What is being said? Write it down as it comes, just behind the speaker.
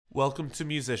Welcome to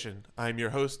Musician. I'm your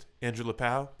host, Andrew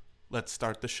Lepau. Let's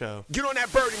start the show. Get on that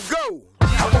bird and go.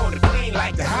 I'm on the plane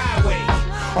like the highway.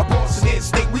 A Boston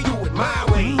instinct, we do it my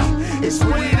way. It's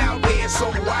spread out there,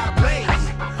 so why play?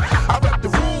 I rep the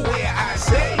rule where I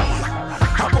say.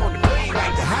 I'm on the plane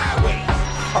like the highway.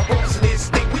 A Boston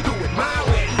instinct, we do it my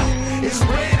way. It's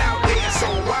spread out there, so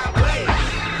why play?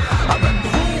 I rep the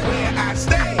rule where I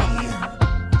stay.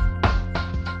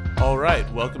 All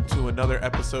right, welcome to another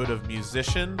episode of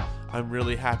Musician. I'm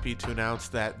really happy to announce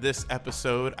that this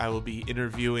episode I will be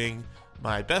interviewing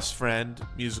my best friend,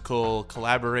 musical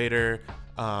collaborator,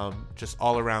 just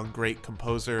all-around great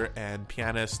composer and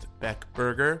pianist, Beck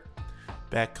Berger.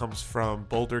 Beck comes from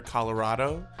Boulder,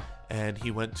 Colorado, and he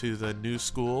went to the New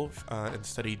School and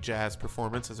studied jazz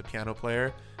performance as a piano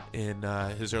player in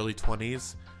his early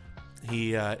 20s.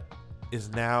 He has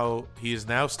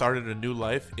now started a new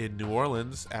life in New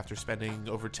Orleans after spending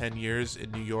over 10 years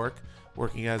in New York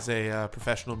working as a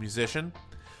professional musician.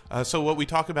 So what we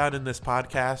talk about in this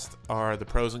podcast are the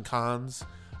pros and cons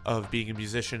of being a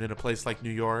musician in a place like New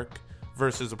York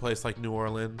versus a place like New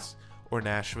Orleans or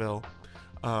Nashville.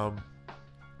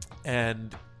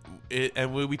 And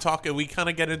we talk and we kind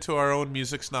of get into our own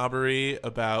music snobbery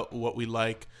about what we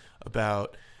like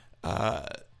about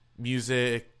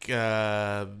music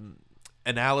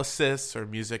analysis or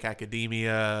music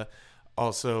academia,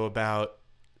 also about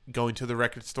going to the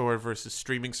record store versus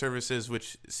streaming services,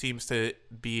 which seems to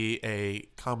be a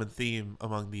common theme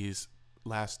among these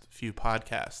last few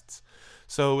podcasts.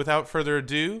 So without further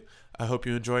ado, I hope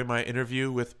you enjoy my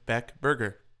interview with Beck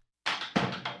Berger.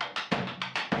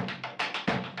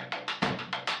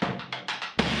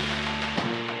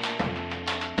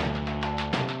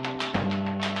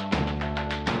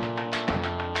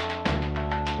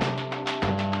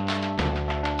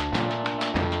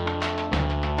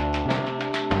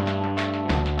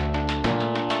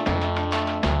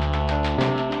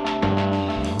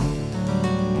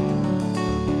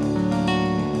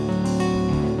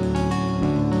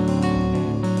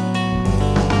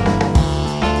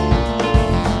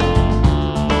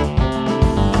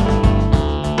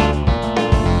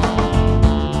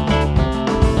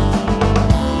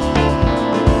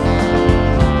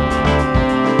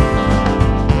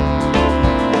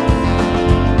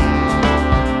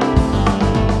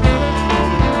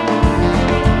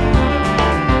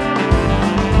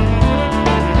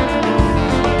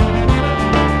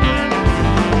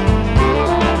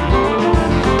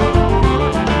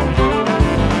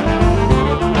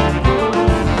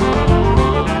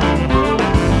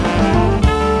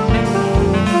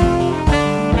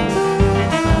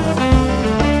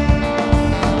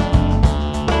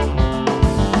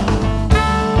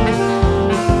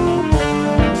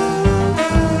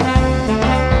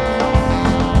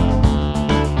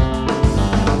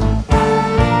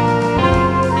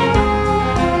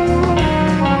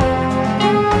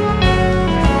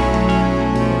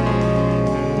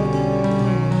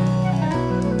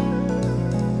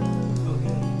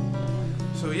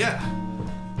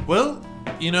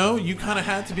 You kind of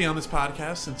had to be on this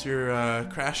podcast since you're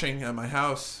crashing at my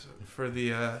house for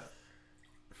these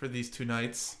 2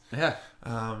 nights. Yeah.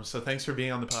 So thanks for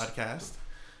being on the podcast,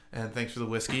 and thanks for the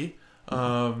whiskey.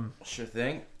 Sure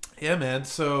thing. Yeah, man.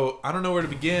 So I don't know where to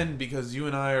begin because you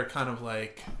and I are kind of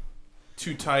like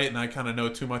too tight, and I kind of know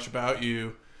too much about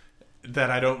you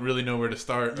that I don't really know where to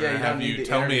start. Yeah, or you have don't need you to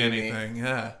tell me interview anything.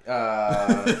 Yeah.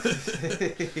 But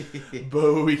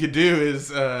But what we could do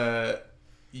is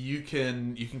you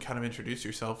can kind of introduce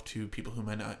yourself to people who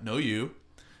might not know you.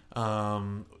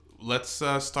 Let's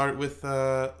start with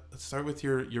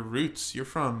your roots. You're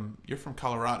from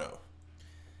Colorado.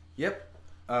 Yep.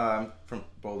 I'm from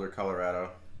Boulder,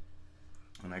 Colorado,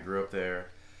 and I grew up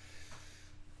there.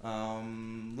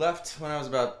 Left when I was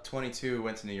about 22,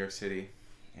 went to New York City,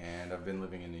 and I've been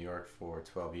living in New York for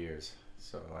 12 years.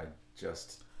 So I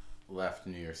just left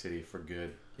New York City for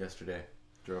good yesterday.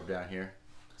 Drove down here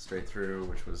straight through,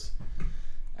 which was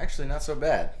actually not so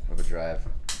bad of a drive.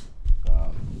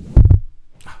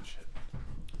 Shit.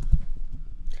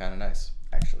 Kind of nice,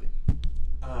 actually.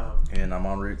 And I'm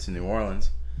en route to New Orleans,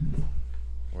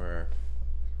 where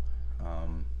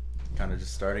kind of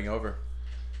just starting over.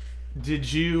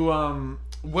 Did you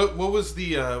what was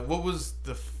the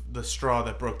straw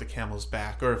that broke the camel's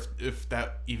back, or if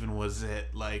that even was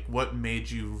it? Like, what made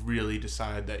you really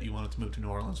decide that you wanted to move to New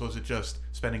Orleans? Was it just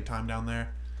spending time down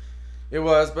there? It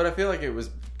was, but I feel like it was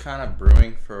kind of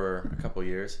brewing for a couple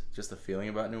years, just the feeling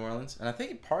about New Orleans. And I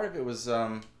think part of it was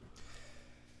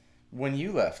when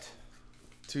you left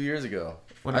 2 years ago.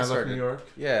 When I left New York?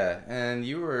 Yeah, and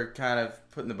you were kind of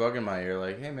putting the bug in my ear,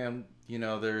 like, hey man, you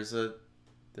know, there's a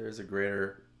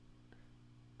greater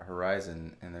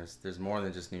horizon, and there's more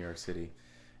than just New York City.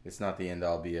 It's not the end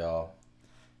all be all.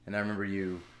 And I remember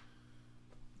you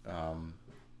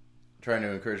trying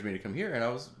to encourage me to come here, and I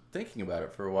was thinking about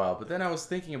it for a while. But then I was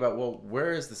thinking about, well,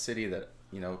 where is the city that,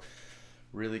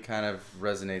 really kind of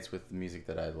resonates with the music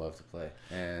that I love to play?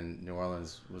 And New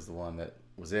Orleans was the one that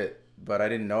was it. But I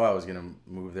didn't know I was going to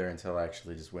move there until I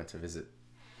actually just went to visit.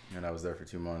 And I was there for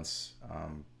 2 months. I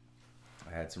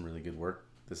had some really good work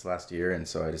this last year, and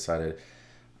so I decided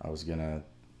I was going to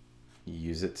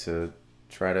use it to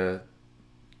try to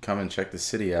come and check the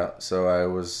city out. So I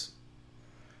was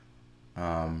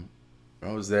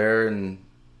there in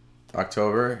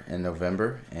October and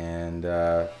November, and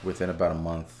within about a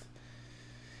month,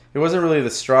 it wasn't really the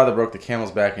straw that broke the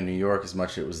camel's back in New York as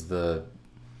much. It was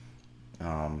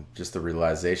just the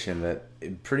realization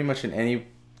that pretty much in any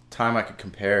time I could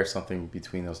compare something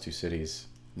between those two cities,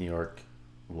 New York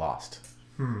lost.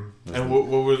 And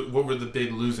what were the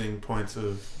big losing points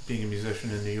of being a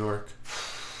musician in New York?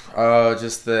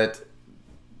 Just that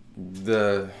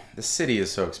the city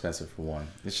is so expensive, for one.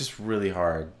 It's just really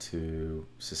hard to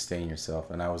sustain yourself.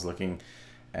 And I was looking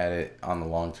at it on the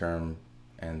long term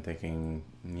and thinking,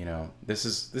 this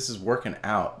is working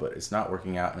out, but it's not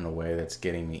working out in a way that's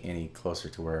getting me any closer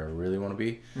to where I really want to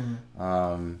be.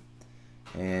 Mm-hmm.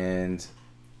 And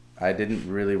I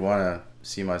didn't really want to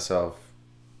see myself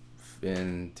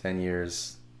in 10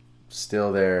 years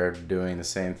still there doing the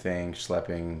same thing,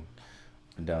 schlepping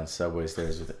down subway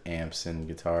stairs with amps and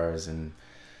guitars and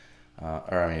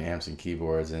amps and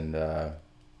keyboards and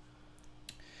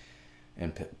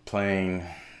playing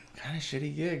kind of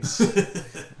shitty gigs.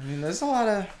 I mean, there's a lot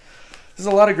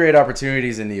of great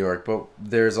opportunities in New York, but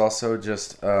there's also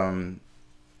just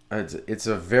it's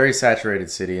a very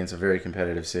saturated city, and it's a very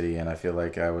competitive city, and I feel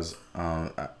like I was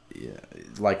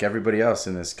like everybody else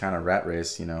in this kind of rat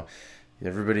race.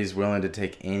 Everybody's willing to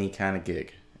take any kind of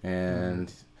gig,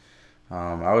 and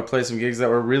I would play some gigs that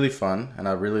were really fun, and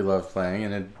I really loved playing,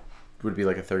 and it would be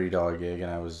like a $30 gig,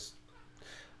 and I was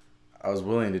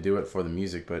willing to do it for the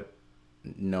music, but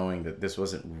knowing that this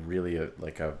wasn't really I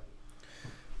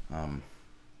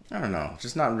don't know,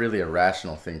 just not really a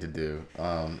rational thing to do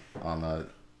on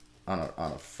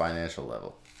a financial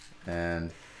level,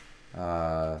 and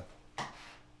I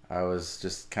was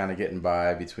just kind of getting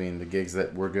by between the gigs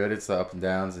that were good. It's the up and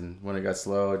downs, and when it got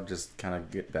slow, I'd just kind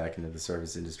of get back into the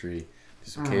service industry, do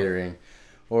some catering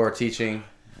or teaching,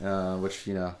 which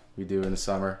we do in the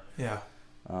summer. Yeah.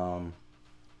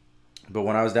 But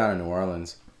when I was down in New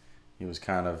Orleans, it was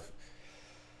kind of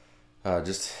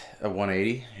just a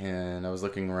 180, and I was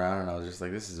looking around, and I was just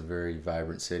like, this is a very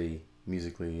vibrant city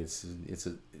musically. It's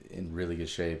in really good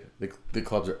shape. The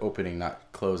clubs are opening,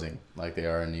 not closing like they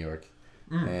are in New York.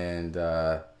 And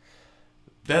that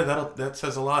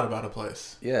says a lot about a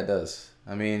place. Yeah, it does.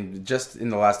 I mean, just in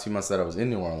the last 2 months that I was in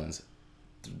New Orleans,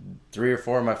 3 or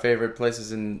 4 of my favorite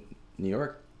places in New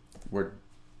York were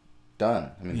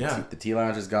done. I mean, the Tea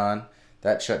Lounge is gone.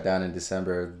 That shut down in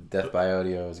December. Death by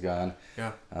Audio is gone.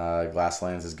 Yeah.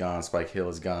 Glasslands is gone. Spike Hill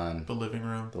is gone. The Living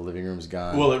Room. The Living Room is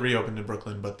gone. Well, it reopened in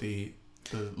Brooklyn, but the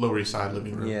Lower East Side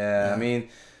Living Room. Yeah, I mean,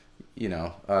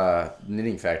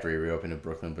 Knitting Factory reopened in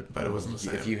Brooklyn, but it wasn't the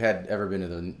same. If you had ever been to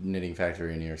the Knitting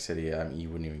Factory in New York City, you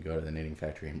wouldn't even go to the Knitting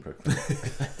Factory in Brooklyn.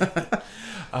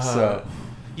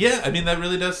 Yeah, I mean, that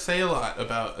really does say a lot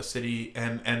about a city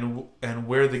and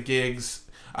where the gigs.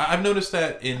 I've noticed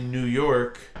that in New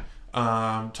York,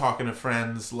 talking to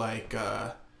friends like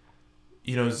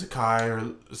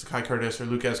Zakai Curtis or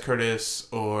Lucas Curtis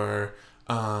or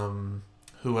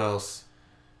who else?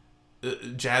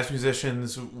 Jazz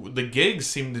musicians, the gigs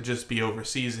seem to just be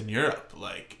overseas in Europe.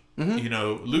 Like,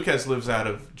 Lucas lives out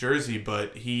of Jersey,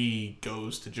 but he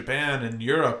goes to Japan and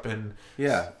Europe and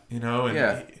it's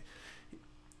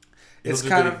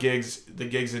kind of the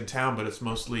gigs in town, but it's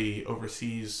mostly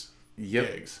overseas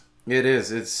gigs. It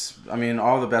is.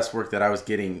 All the best work that I was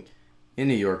getting in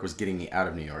New York was getting me out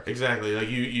of New York. Exactly. Like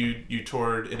you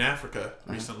toured in Africa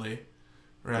recently.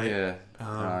 Right. Yeah.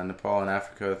 Nepal and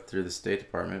Africa through the State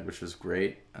Department, which was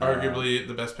great. Arguably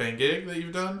the best paying gig that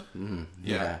you've done. Mm-hmm.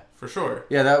 Yeah, for sure.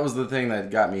 Yeah, that was the thing that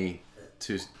got me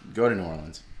to go to New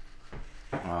Orleans.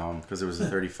 Because it was a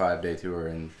 35-day tour,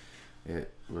 and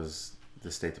it was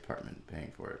the State Department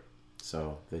paying for it.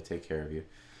 So they take care of you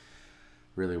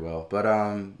really well. But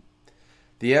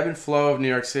the ebb and flow of New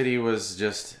York City was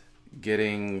just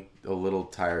getting a little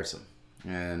tiresome.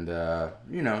 And,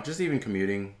 just even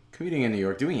commuting in New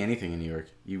York, doing anything in New York,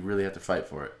 you really have to fight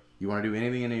for it. You want to do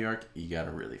anything in New York, you got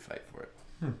to really fight for it.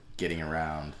 Getting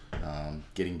around,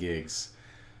 getting gigs,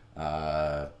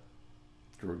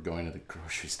 going to the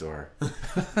grocery store.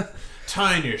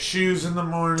 Tying your shoes in the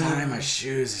morning. Tying my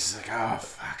shoes. It's like, oh,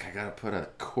 fuck, I gotta put a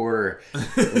quarter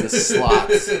in the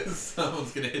slot.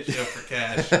 Someone's gonna hit you up for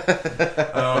cash.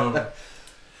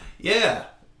 Yeah,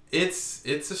 it's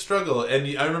a struggle.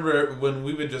 And I remember when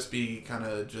we would just be kind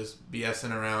of just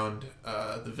BSing around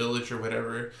the village or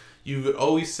whatever, you would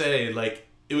always say, like,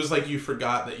 it was like you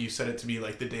forgot that you said it to me,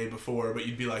 like, the day before, but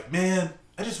you'd be like, man,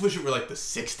 I just wish it were like the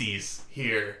 60s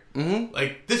here. Mm-hmm.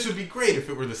 Like, this would be great if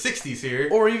it were the 60s here.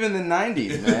 Or even the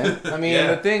 90s, man. I mean,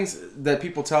 the things that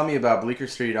people tell me about Bleecker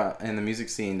Street and the music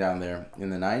scene down there in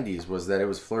the 90s was that it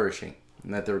was flourishing.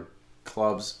 And that there were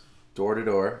clubs door to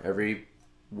door,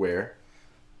 everywhere,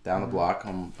 down the block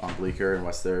on Bleecker and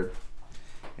West 3rd.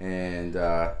 And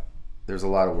there's a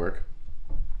lot of work.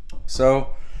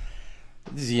 So,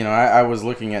 you know, I was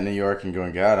looking at New York and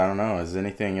going, God, I don't know, is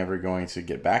anything ever going to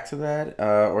get back to that?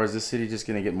 Or is this city just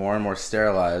going to get more and more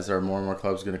sterilized? Are more and more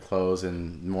clubs going to close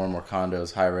and more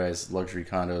condos, high-rise luxury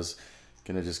condos,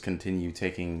 going to just continue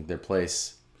taking their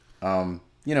place? You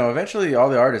know, eventually all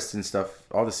the artists and stuff,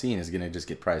 all the scene is going to just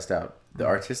get priced out. The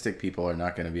artistic people are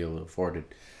not going to be able to afford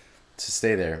it to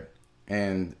stay there.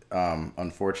 And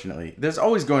unfortunately, there's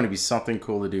always going to be something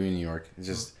cool to do in New York.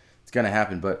 It's going to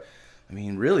happen. But I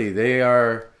mean, really, they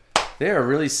are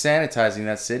really sanitizing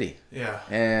that city. Yeah.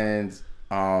 And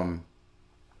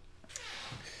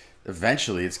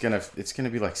eventually, it's gonna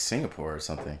be like Singapore or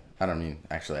something. I don't know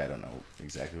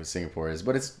exactly what Singapore is,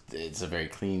 but it's a very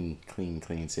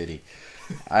clean city.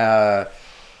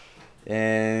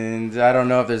 And I don't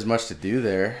know if there's much to do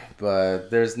there, but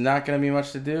there's not going to be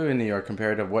much to do in New York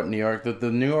compared to what New York, the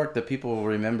New York that people will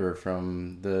remember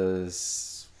from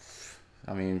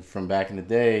from back in the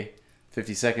day.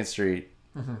 52nd Street,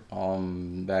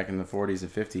 back in the 40s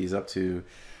and 50s, up to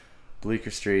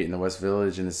Bleecker Street in the West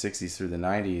Village in the 60s through the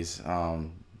 90s.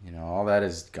 You know, all that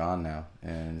is gone now,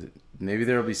 and maybe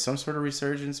there will be some sort of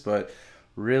resurgence, but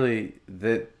really,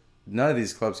 none of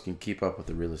these clubs can keep up with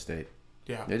the real estate.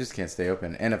 Yeah, they just can't stay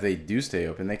open, and if they do stay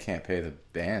open, they can't pay the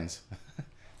bands.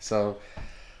 So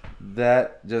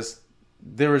there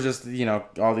was just, you know,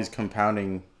 all these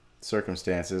compounding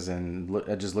circumstances, and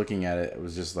just looking at it, it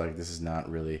was just like, this is not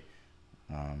really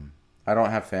I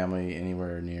don't have family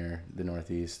anywhere near the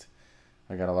Northeast.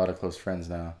 I got a lot of close friends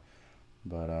now,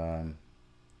 but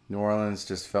New Orleans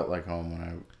just felt like home when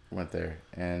I went there,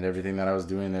 and everything that I was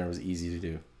doing there was easy to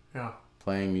do. Yeah,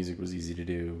 playing music was easy to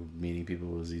do, meeting people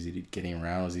was easy to, getting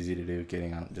around was easy to do,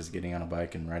 getting on a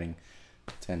bike and riding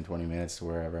 10-20 minutes to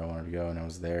wherever I wanted to go, and I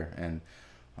was there. And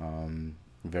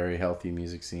very healthy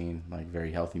music scene, like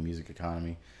very healthy music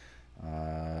economy.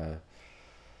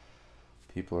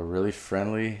 People are really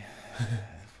friendly.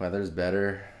 Weather's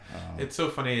better. It's so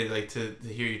funny, like, to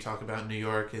hear you talk about New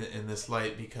York in this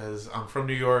light, because I'm from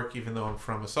New York. Even though I'm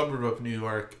from a suburb of New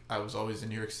York, I was always in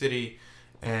New York City.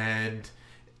 And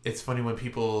it's funny when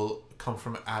people come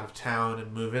from out of town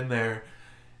and move in there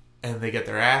and they get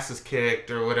their asses kicked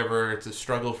or whatever. It's a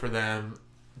struggle for them.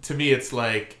 To me, it's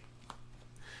like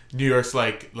New York's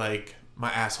like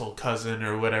my asshole cousin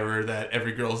or whatever that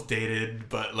every girl's dated,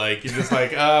 but like you're just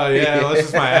like, oh yeah, that's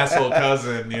just my asshole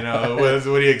cousin, you know. What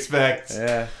do you expect?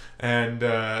 Yeah. And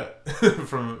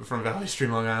from Valley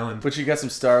Stream, Long Island. But you got some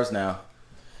stars now.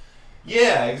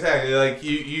 Yeah, exactly. Like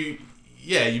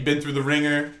you've been through the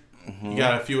ringer. Mm-hmm. You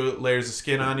got a few layers of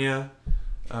skin on you.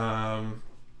 And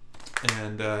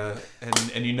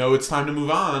you know it's time to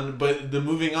move on, but the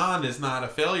moving on is not a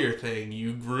failure thing.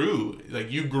 You grew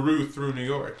through New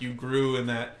York. You grew in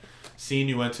that scene.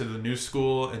 You went to the new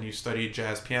school and you studied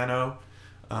jazz piano,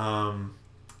 and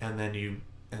then you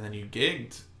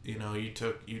gigged. You know, you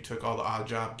took all the odd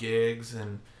job gigs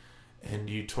and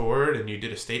you toured, and you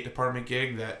did a State Department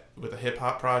gig with a hip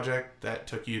hop project that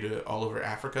took you to all over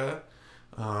Africa.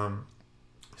 So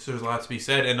there's a lot to be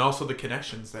said, and also the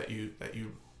connections that you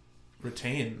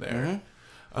retain there.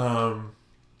 Mm-hmm.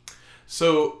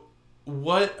 So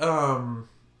what do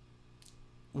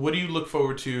you look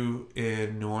forward to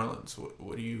in New Orleans?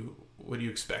 What do you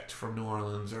expect from New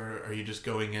Orleans, or are you just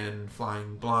going in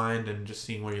flying blind and just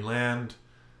seeing where you land?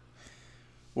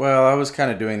 Well, I was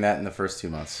kind of doing that in the first 2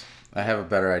 months. I have a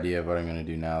better idea of what I'm going to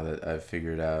do now that I've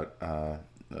figured out. I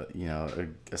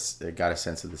got a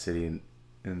sense of the city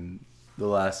in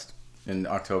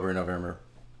October and November.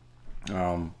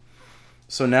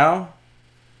 So now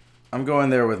I'm going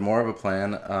there with more of a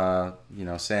plan.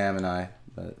 Sam and I,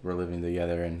 we're living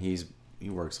together, and he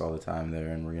works all the time there,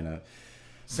 and we're gonna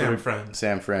Sam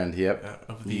Friend, yep,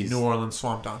 of the New Orleans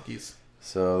Swamp Donkeys.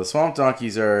 So the Swamp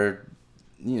Donkeys are,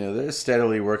 they're a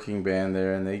steadily working band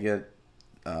there, and they get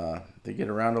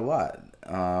around a lot.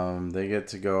 They get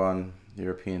to go on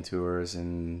European tours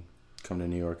and come to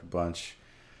New York a bunch.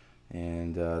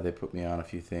 And they put me on a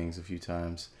few things a few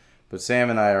times. But Sam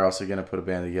and I are also going to put a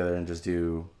band together and just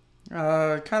do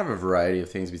kind of a variety of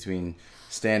things between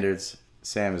standards.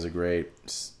 Sam is a great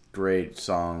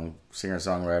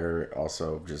singer-songwriter,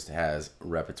 also just has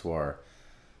repertoire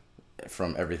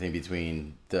from everything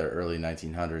between the early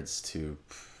 1900s to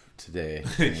today.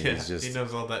 Yeah, he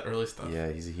knows all that early stuff.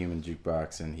 Yeah, he's a human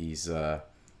jukebox, and he's got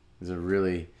a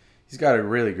really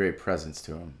great presence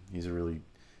to him. He's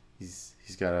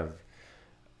got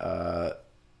a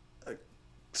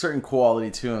certain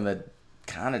quality to him that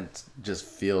kind of just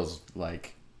feels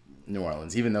like New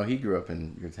Orleans, even though he grew up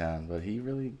in your town, but he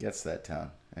really gets that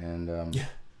town. And yeah.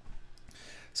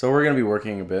 So we're going to be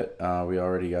working a bit. We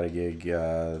already got a gig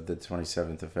the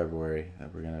 27th of February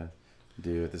that we're going to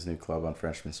do at this new club on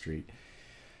Frenchman Street.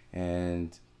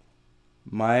 And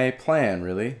my plan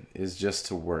really is just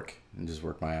to work and just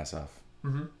work my ass off.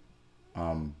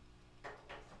 Mm-hmm.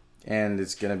 And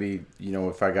it's going to be,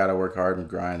 if I got to work hard and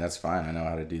grind, that's fine. I know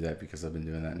how to do that because I've been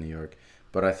doing that in New York.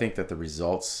 But I think that the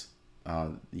results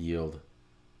yield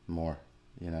more,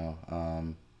 Do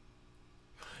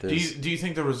you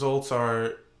think the results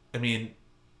are, do you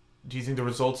think the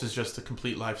results is just a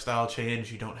complete lifestyle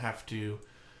change? You don't have to,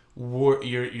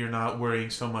 you're not worrying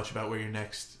so much about where your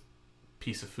next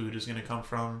piece of food is going to come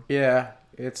from? Yeah,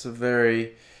 it's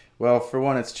well, for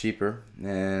one, it's cheaper,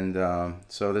 and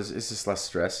so it's just less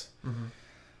stress. Mm-hmm.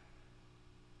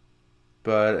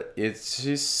 But it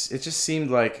just seemed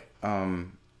like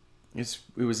it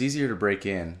was easier to break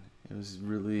in. It was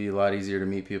really a lot easier to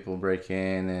meet people, break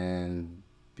in, and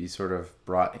be sort of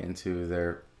brought into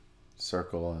their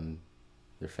circle and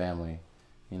their family.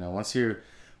 Once you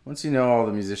know all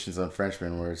the musicians on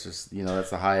Frenchman, where it's just that's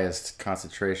the highest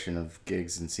concentration of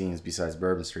gigs and scenes besides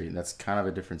Bourbon Street, and that's kind of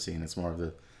a different scene. It's more of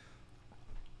the,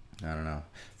 I don't know.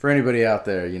 For anybody out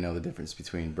there, the difference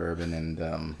between Bourbon and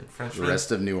the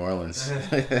rest of New Orleans.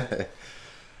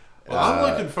 Well,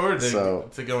 I'm looking forward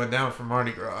to going down for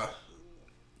Mardi Gras.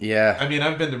 Yeah.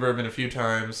 I've been to Bourbon a few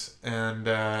times, and,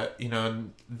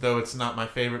 though it's not my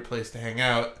favorite place to hang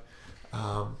out,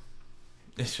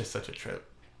 it's just such a trip.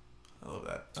 I love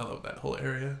that. I love that whole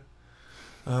area.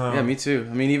 Yeah, me too.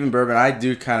 Even Bourbon, I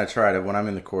do kind of try to, when I'm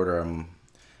in the quarter,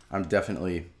 I'm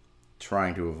definitely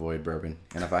trying to avoid Bourbon.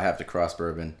 And if I have to cross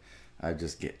Bourbon, I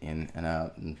just get in and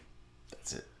out, and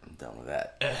that's it. I'm done with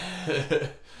that.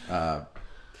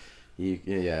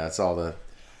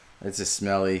 It's a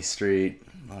smelly street.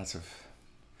 Lots of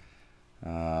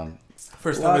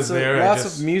first time I was there, lots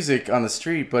of music on the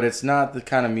street, but it's not the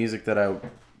kind of music that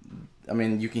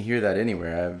you can hear that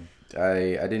anywhere.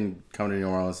 I didn't come to New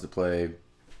Orleans to play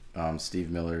Steve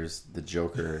Miller's The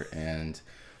Joker and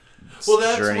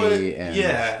Journey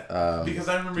because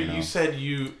I remember you said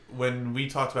when we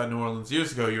talked about New Orleans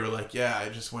years ago, you were like, yeah, I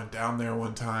just went down there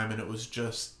one time and it was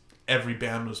just every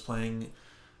band was playing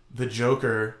The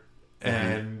Joker,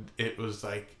 and it was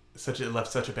like it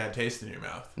left such a bad taste in your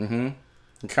mouth. Mm-hmm.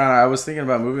 I was thinking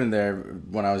about moving there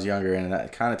when I was younger, and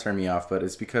that kind of turned me off. But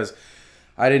it's because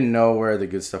I didn't know where the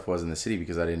good stuff was in the city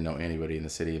because I didn't know anybody in the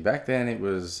city. Back then, it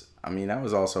was. I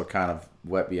was also kind of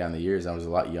wet beyond the years. I was a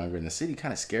lot younger, and the city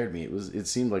kind of scared me. It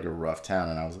seemed like a rough town,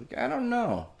 and I was like, I don't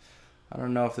know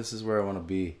if this is where I want to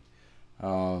be.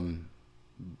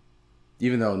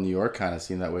 Even though New York kind of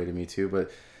seemed that way to me too,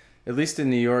 but at least in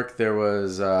New York, there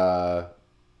was.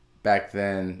 Back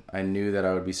then, I knew that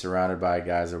I would be surrounded by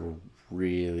guys that were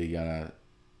really gonna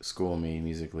school me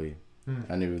musically.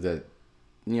 I knew that,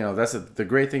 that's the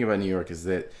great thing about New York is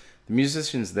that the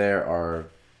musicians there are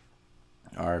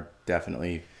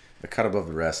definitely a cut above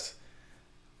the rest.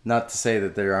 Not to say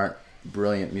that there aren't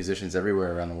brilliant musicians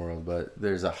everywhere around the world, but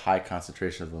there's a high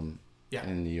concentration of them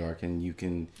in New York, and you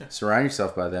can surround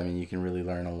yourself by them, and you can really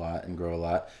learn a lot and grow a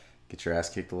lot, get your ass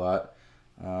kicked a lot.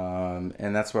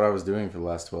 And that's what I was doing for the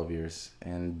last 12 years,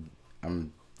 and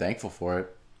I'm thankful for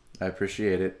it. I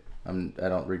appreciate it. I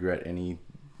don't regret any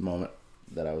moment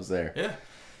that I was there. Yeah.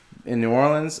 In New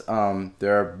Orleans,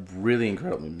 there are really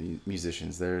incredible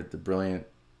musicians. They're brilliant.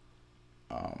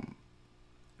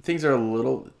 Things are a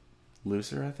little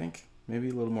looser, I think. Maybe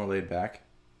a little more laid back.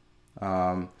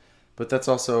 But that's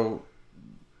also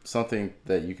something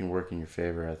that you can work in your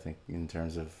favor, I think, in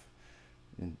terms of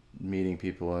meeting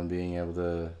people and being able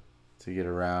to get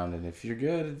around. And if you're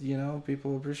good,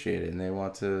 people appreciate it and they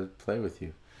want to play with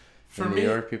you. In New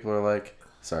York, people are like,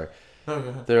 sorry. Oh, go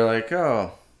ahead. They're like,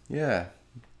 oh, yeah,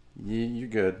 you're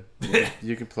good.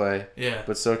 You can play. Yeah.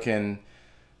 But so can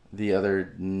the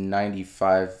other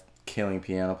 95 killing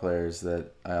piano players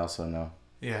that I also know.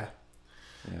 Yeah.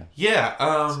 Yeah.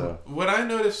 So. What I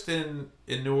noticed in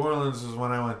New Orleans was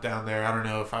when I went down there. I don't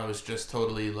know if I was just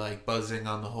totally like buzzing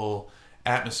on the whole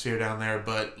atmosphere down there,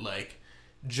 but like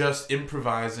just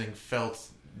improvising felt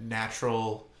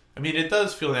natural. I mean, it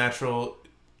does feel natural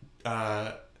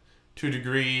to a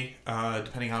degree,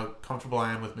 depending how comfortable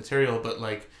I am with material. But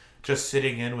like just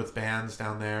sitting in with bands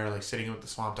down there, like sitting in with the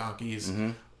Swamp Donkeys,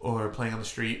 or playing on the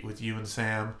street with you and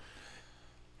Sam.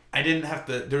 I didn't have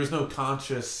to. There was no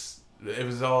conscious. It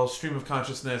was all stream of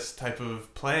consciousness type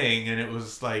of playing, and it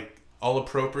was like all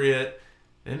appropriate.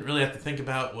 I didn't really have to think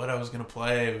about what I was gonna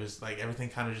play. It was like everything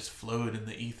kind of just flowed in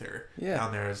the ether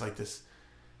down there. It was like this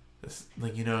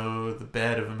like, you know, the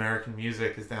bed of American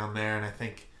music is down there, and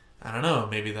I don't know,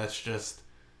 maybe that's just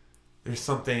there's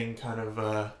something kind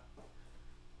of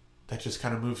that just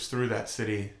kind of moves through that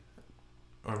city,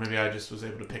 or maybe I just was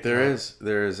able to pick. There's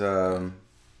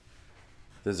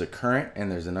a current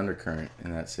and there's an undercurrent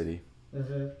in that city.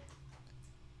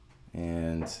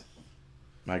 And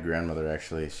my grandmother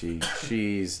actually,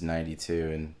 she's 92,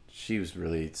 and she was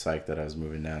really psyched that I was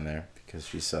moving down there because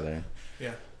she's Southern.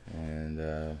 Yeah.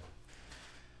 And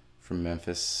from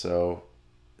Memphis, so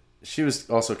she was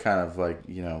also kind of like,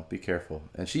 you know, be careful.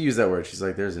 And she used that word. She's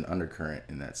like, there's an undercurrent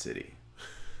in that city.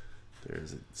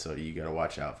 So you got to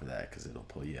watch out for that because it'll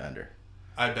pull you under.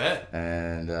 I bet.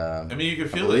 And I mean, you can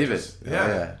feel it. Just,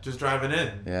 yeah, just driving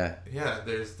in. Yeah. Yeah.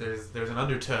 There's an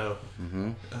undertow.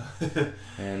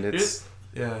 And it's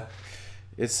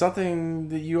something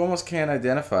that you almost can't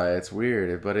identify. It's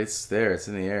weird, but it's there. It's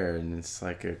in the air, and it's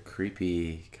like a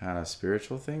creepy kind of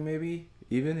spiritual thing, maybe.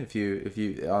 Even if you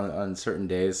on certain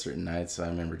days, certain nights, I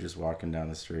remember just walking down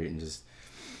the street and just,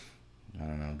 I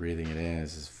don't know, breathing it in.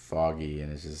 It's just foggy,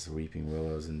 and it's just weeping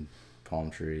willows and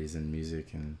palm trees and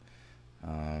music, and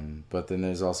but then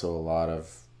there's also a lot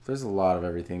of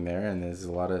everything there, and there's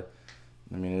a lot of,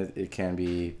 I mean, it can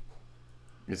be,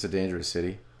 it's a dangerous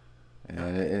city,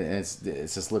 and it's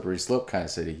a slippery slope kind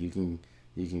of city. You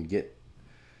can get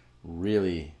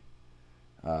really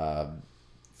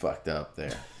fucked up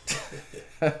there.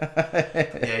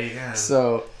 Yeah, you can.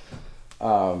 So,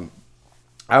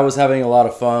 I was having a lot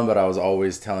of fun, but I was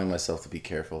always telling myself to be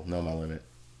careful, know my limit,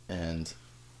 and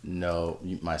know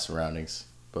my surroundings.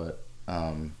 But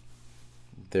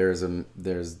there's,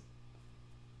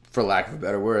 for lack of a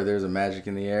better word, there's a magic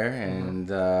in the air, and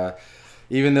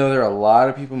even though there are a lot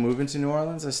of people moving to New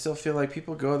Orleans, I still feel like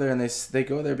people go there, and they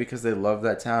go there because they love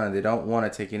that town, and they don't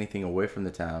want to take anything away from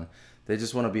the town. They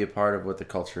just want to be a part of what the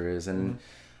culture is, and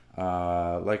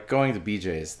like going to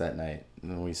BJ's that night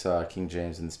when we saw King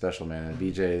James and the Special Man, and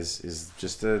BJ's is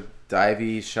just a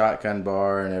divey shotgun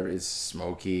bar, and it's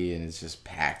smoky, and it's just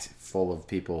packed full of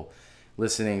people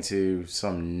listening to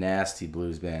some nasty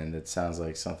blues band that sounds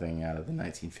like something out of the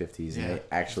 1950s, and they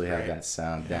actually have that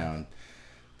sound down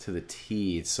to the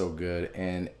T. It's so good,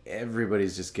 and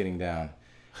everybody's just getting down.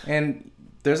 And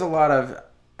there's a lot of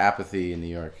apathy in New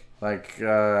York. Like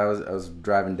I was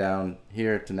driving down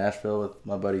here to Nashville with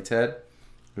my buddy Ted,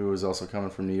 who was also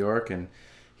coming from New York, and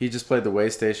he just played the Way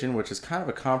Station, which is kind of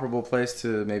a comparable place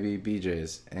to maybe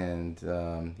BJ's,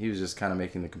 and he was just kind of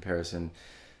making the comparison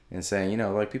and saying, you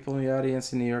know, like people in the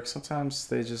audience in New York, sometimes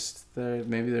they're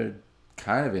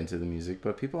kind of into the music,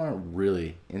 but people aren't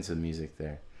really into music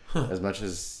there. As much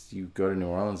as you go to New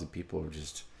Orleans and people are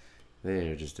just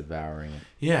devouring it.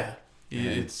 Yeah.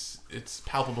 It's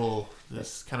palpable,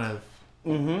 this kind of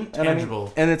tangible. And, I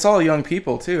mean, and it's all young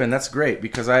people too, and that's great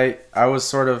because I was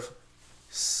sort of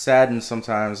saddened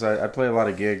sometimes. I play a lot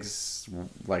of gigs,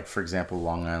 like for example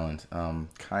Long Island.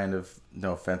 Kind of,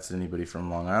 no offense to anybody from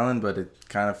Long Island, but it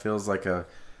kind of feels like a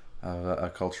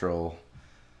cultural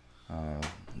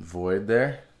void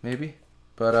there, maybe.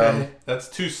 But okay. That's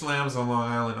 2 slams on Long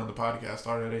Island on the podcast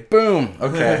already. Boom.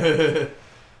 Okay.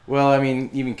 Well, I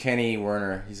mean, even Kenny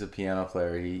Werner, he's a piano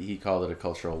player. He called it a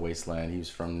cultural wasteland. He was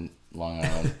from Long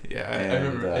Island. Yeah, I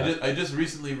remember. I just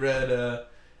recently read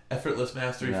Effortless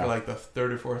Mastery for like the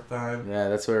 3rd or 4th time. Yeah,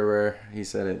 that's where he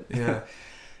said it. Yeah.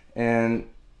 And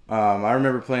I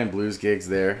remember playing blues gigs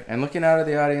there and looking out at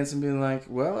the audience and being like,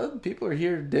 well, people are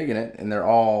here digging it, and they're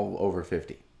all over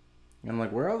 50. And I'm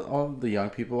like, where are all the young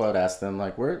people? I'd ask them,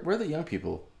 like, where are the young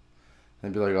people?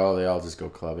 And they'd be like, oh, they all just go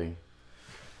clubbing.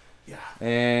 Yeah.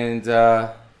 And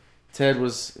Ted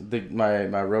was my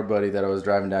road buddy that I was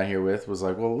driving down here with was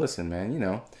like, well, listen, man, you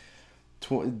know,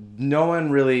 no one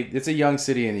really. It's a young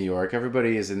city in New York.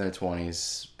 Everybody is in their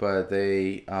 20s, but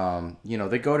they, you know,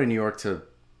 they go to New York to.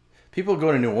 People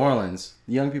go to New Orleans.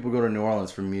 Young people go to New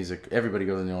Orleans for music. Everybody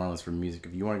goes to New Orleans for music.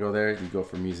 If you want to go there, you go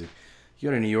for music. You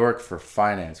go to New York for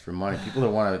finance, for money. People that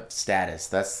want a status.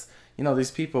 That's, you know,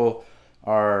 these people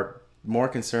are more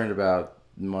concerned about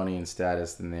money and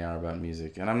status than they are about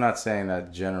music. And I'm not saying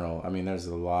that general. I mean, there's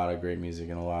a lot of great music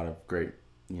and a lot of great,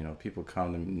 people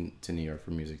come to New York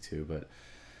for music too. But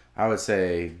I would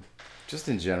say, just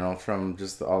in general, from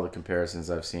just all the comparisons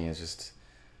I've seen,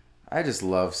 I just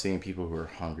love seeing people who are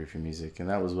hungry for music. And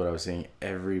that was what I was seeing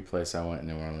every place I went in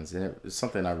New Orleans. And it was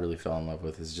something I really fell in love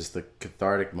with, is just the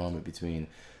cathartic moment between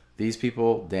these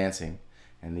people dancing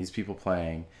and these people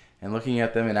playing, and looking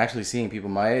at them and actually seeing people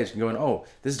my age and going, oh,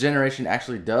 this generation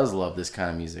actually does love this kind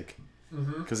of music.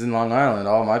 Because in Long Island,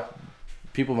 all my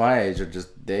people my age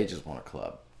they just want a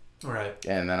club. Right.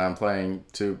 And then I'm playing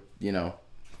to,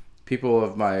 people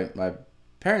of my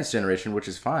parents' generation, which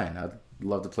is fine. I'd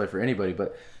love to play for anybody.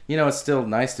 But, it's still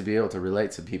nice to be able to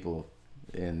relate to people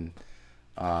in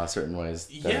certain ways.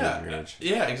 That are your age.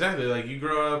 Yeah, exactly. Like, you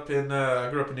grow up in, I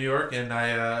grew up in New York, and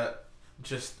I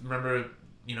just remember,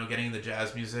 getting the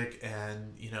jazz music,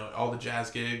 and, all the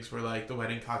jazz gigs were like the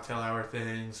wedding cocktail hour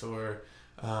things, or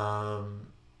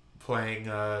playing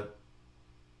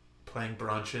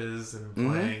brunches and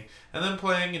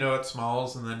playing at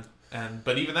Smalls,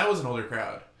 but even that was an older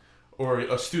crowd or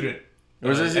a student.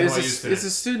 It's a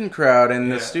student crowd,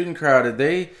 and the student crowd,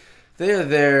 they are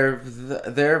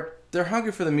there. They're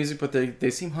hungry for the music, but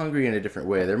they seem hungry in a different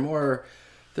way. They're more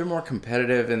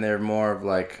competitive, and they're more of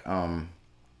like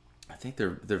I think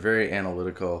they're very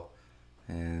analytical,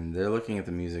 and they're looking at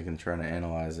the music and trying to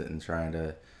analyze it and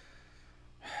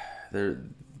they're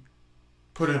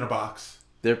put in a box.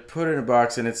 They're put in a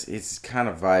box, and it's kind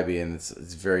of vibey, and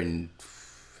it's very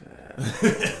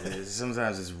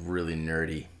sometimes it's really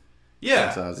nerdy.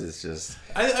 Yeah. Sometimes it's just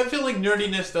I feel like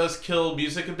nerdiness does kill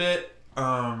music a bit.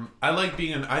 I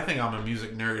think I'm a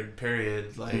music nerd,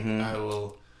 period. Like, I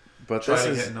will try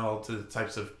to get into all to the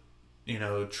types of,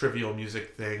 trivial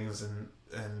music things,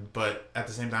 but at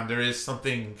the same time, there is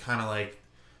something kind of like,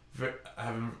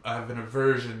 I have an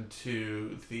aversion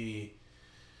to the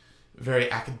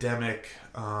very academic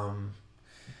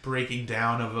breaking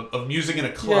down of music in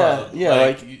a club. Yeah,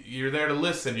 like you're there to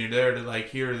listen. You're there to like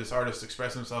hear this artist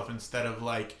express himself, instead of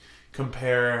like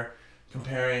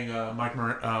comparing Mark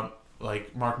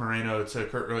Moreno to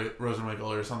Kurt Rosenwinkel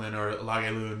or something, or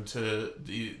Lage Lune to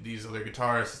these other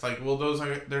guitarists. It's like, well,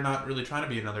 they're not really trying to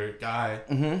be another guy.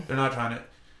 They're not trying to.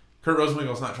 Kurt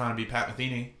Rosenwinkel's not trying to be Pat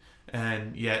Metheny,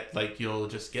 and yet like you'll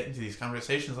just get into these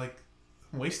conversations like,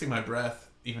 I'm wasting my breath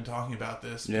even talking about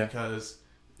this because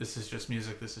this is just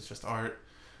music. This is just art.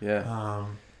 Yeah.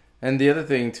 And the other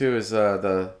thing too is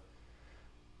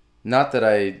not that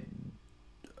I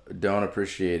don't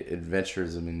appreciate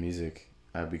adventurism in music,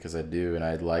 because I do, and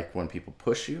I like when people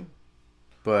push you,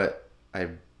 but I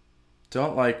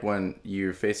don't like when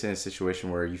you're facing a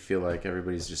situation where you feel like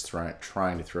everybody's just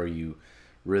trying to throw you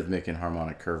rhythmic and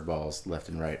harmonic curveballs left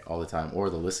and right all the time, or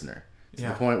the listener. To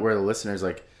the point where the listener's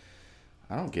like,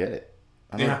 I don't get it.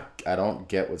 I don't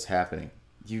get what's happening.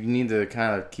 You need to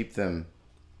kind of keep them.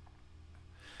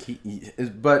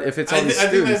 But if it's all these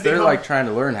students, they're like trying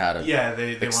to learn how to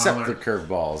they accept the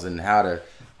curveballs and how to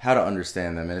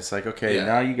understand them. And it's like, okay,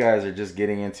 now you guys are just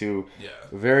getting into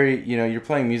very, you're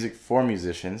playing music for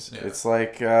musicians. Yeah. It's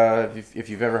like if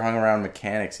you've ever hung around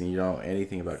mechanics and you don't know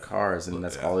anything about cars, and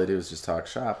that's all they do is just talk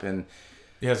shop. And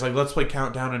it's like, let's play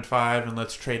Countdown in 5 and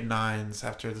let's trade 9s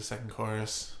after the second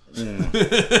chorus.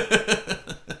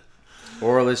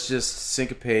 Or let's just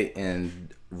syncopate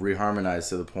and reharmonize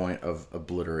to the point of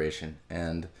obliteration.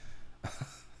 And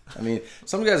I mean,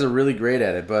 some guys are really great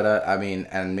at it, but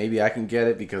and maybe I can get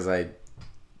it because I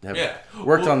have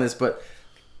worked on this, but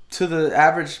to the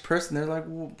average person, they're like,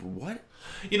 what?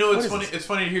 It's funny. It's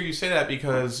funny to hear you say that,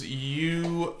 because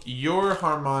your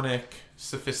harmonic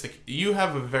you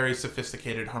have a very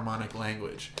sophisticated harmonic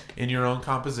language in your own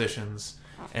compositions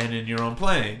and in your own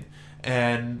playing.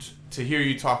 And to hear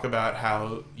you talk about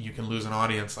how you can lose an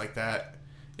audience like that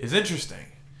is interesting,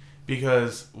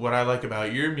 because what I like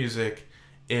about your music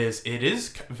is it is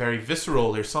very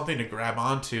visceral. There's something to grab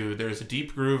onto. There's a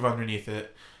deep groove underneath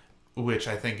it, which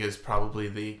I think is probably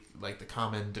the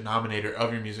common denominator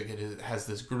of your music. It has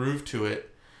this groove to it,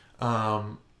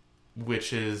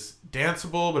 which is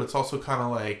danceable, but it's also kind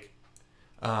of like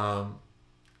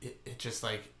it just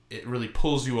like it really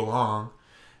pulls you along,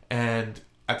 and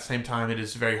at the same time, it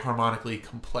is very harmonically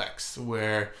complex,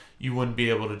 where you wouldn't be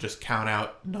able to just count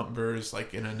out numbers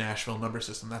like in a Nashville number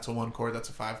system. That's a 1 chord, that's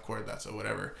a 5 chord, that's a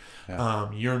whatever. Yeah.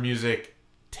 Your music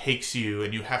takes you,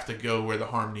 and you have to go where the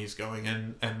harmony is going,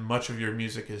 and much of your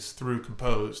music is through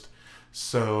composed.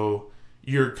 So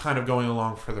you're kind of going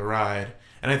along for the ride.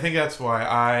 And I think that's why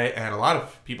I, and a lot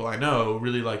of people I know,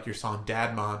 really like your song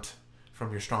Dadmont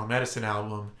from your Strong Medicine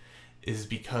album, is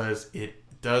because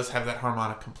does have that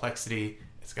harmonic complexity.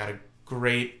 It's got a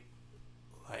great,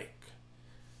 like,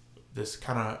 this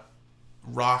kind of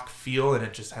rock feel, and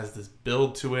it just has this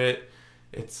build to it.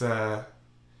 It's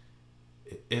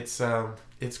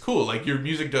cool. Like, your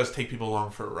music does take people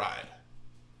along for a ride,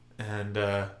 and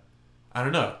I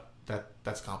don't know.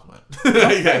 That's a compliment.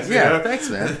 Okay. Yes, Yeah, you know? thanks,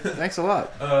 man. Thanks a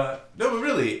lot. No, but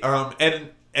really,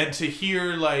 and to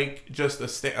hear like just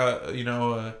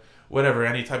whatever,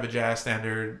 any type of jazz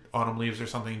standard, Autumn Leaves or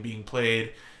something being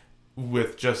played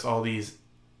with just all these,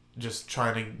 just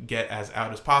trying to get as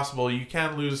out as possible, you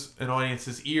can lose an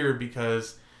audience's ear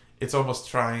because it's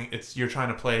almost you're trying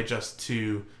to play just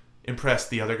to impress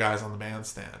the other guys on the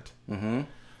bandstand. Mm-hmm.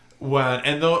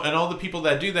 And all the people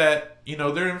that do that,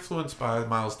 they're influenced by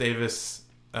Miles Davis,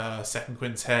 Second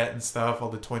Quintet and stuff, all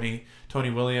the Tony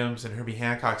Williams and Herbie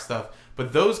Hancock stuff.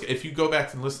 But those, if you go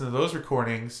back and listen to those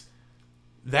recordings,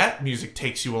 that music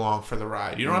takes you along for the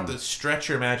ride. You don't have to stretch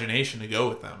your imagination to go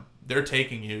with them. They're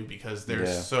taking you because they're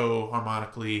so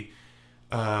harmonically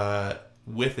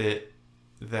with it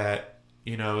that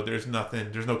there's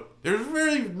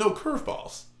really no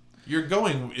curveballs. You're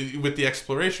going with the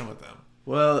exploration with them.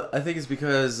 Well, I think it's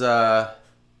because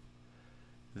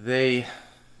they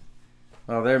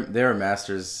were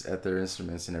masters at their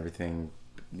instruments and everything,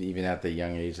 even at the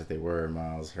young age that they were.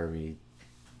 Miles, Herbie.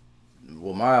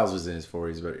 Well, Miles was in his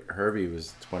 40s, but Herbie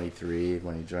was 23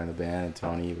 when he joined the band, and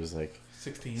Tony was like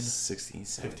 16, 17,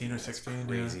 15 or 16. That's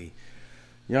crazy.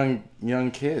 Yeah.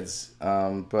 Young kids.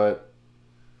 But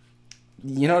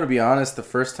to be honest, the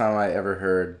first time I ever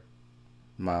heard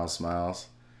Miles Smiles,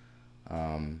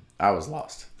 I was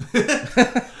lost.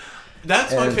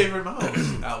 That's my favorite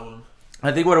Miles album.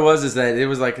 I think what it was is that it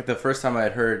was like the first time I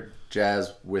had heard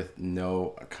jazz with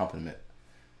no accompaniment.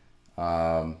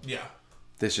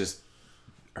 This just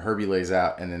Herbie lays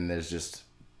out, and then there's just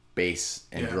bass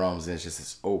and drums, and it's just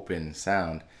this open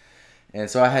sound. And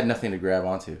so I had nothing to grab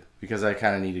onto because I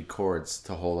kind of needed chords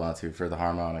to hold onto for the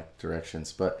harmonic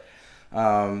directions. But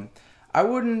I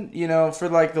wouldn't, for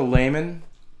like the layman.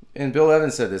 And Bill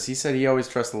Evans said this. He said he always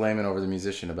trusts the layman over the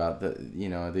musician about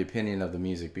the opinion of the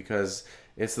music, because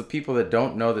it's the people that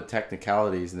don't know the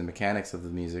technicalities and the mechanics of the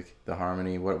music, the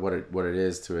harmony, what it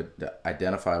is to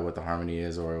identify what the harmony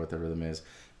is or what the rhythm is,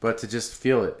 but to just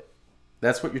feel it.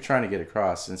 That's what you're trying to get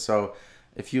across. And so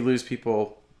if you lose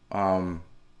people, and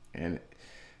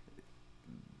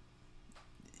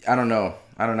I don't know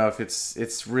if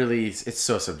it's really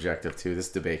so subjective too. This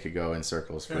debate could go in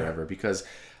circles forever because.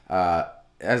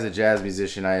 As a jazz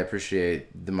musician, I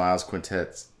appreciate the Miles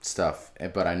Quintet stuff,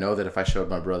 but I know that if I showed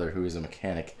my brother, who is a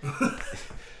mechanic,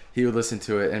 he would listen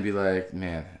to it and be like,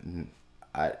 "Man,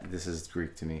 this is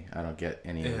Greek to me. I don't get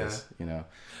any of this."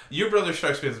 Your brother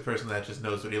strikes me as a person that just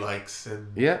knows what he likes,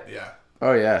 and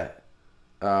Oh yeah.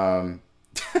 I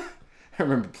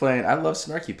remember playing. I love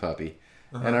Snarky Puppy,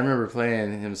 and I remember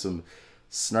playing him some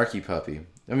Snarky Puppy.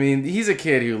 I mean, he's a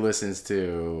kid who listens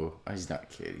to. He's not a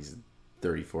kid. He's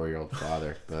 34-year-old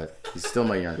father, but he's still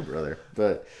my younger brother.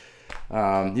 But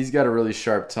he's got a really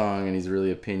sharp tongue, and he's really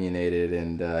opinionated,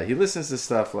 and he listens to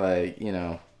stuff like, I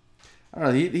don't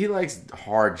know, he likes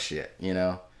hard shit, He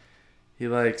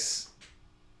likes,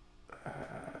 I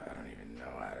don't even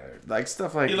know how to, like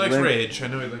stuff like... He likes Rage. I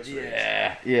know he likes Rage.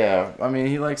 Yeah. I mean,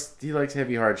 he likes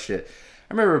heavy, hard shit.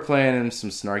 I remember playing him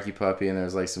some Snarky Puppy, and there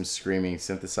was like some screaming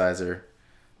synthesizer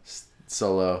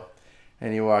solo,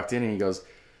 and he walked in and he goes...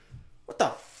 What the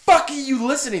fuck are you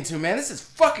listening to, man? This is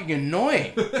fucking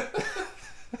annoying.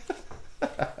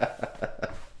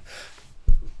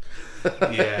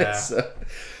 Yeah.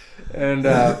 And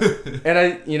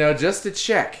I, just to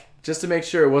check, just to make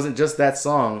sure it wasn't just that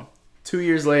song, 2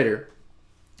 years later,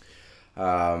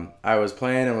 I was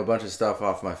playing him a bunch of stuff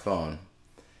off my phone.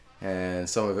 And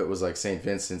some of it was like St.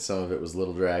 Vincent, some of it was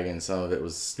Little Dragon, some of it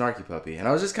was Snarky Puppy. And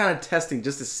I was just kind of testing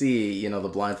just to see, the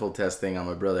blindfold test thing on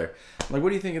my brother. I'm like, what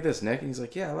do you think of this, Nick? And he's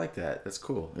like, yeah, I like that. That's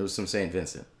cool. It was some St.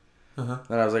 Vincent. And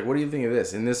I was like, what do you think of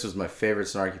this? And this was my favorite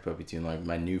Snarky Puppy tune, like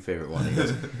my new favorite one. And he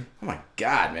goes, oh my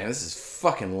God, man, this is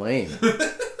fucking lame.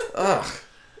 Ugh.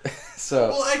 So,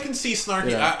 well, I can see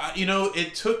Snarky.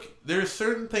 There's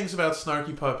certain things about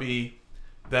Snarky Puppy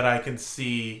that I can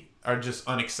see are just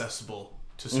inaccessible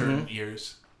to certain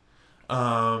ears.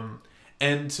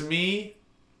 And to me,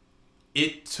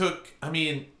 it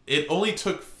only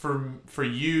took for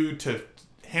you to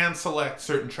hand select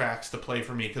certain tracks to play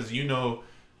for me, because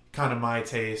kind of my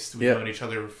taste. We've known each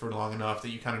other for long enough that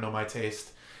you kind of know my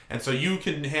taste. And so you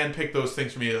can hand pick those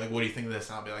things for me, like, what do you think of this?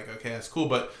 And I'll be like, okay, that's cool.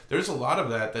 But there's a lot of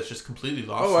that's just completely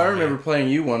lost. Oh, I remember playing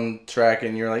you one track,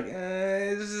 and you're like,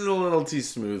 this is a little too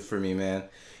smooth for me, man.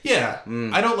 Yeah,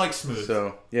 I don't like smooth.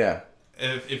 So, yeah.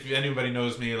 if anybody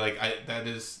knows me, like that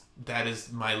is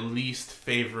my least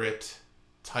favorite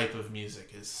type of music.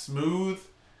 Is smooth,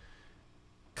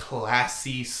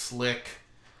 classy, slick.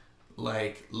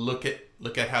 Like look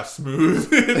at how smooth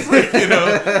it's like,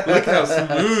 look how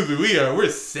smooth we are. We're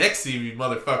sexy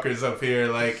motherfuckers up here.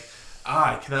 Like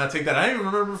I cannot take that. I even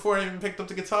remember before I even picked up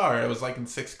the guitar. I was like in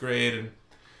 6th grade, and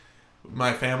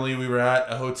my family, we were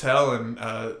at a hotel, and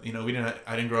I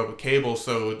didn't grow up with cable,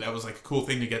 so that was like a cool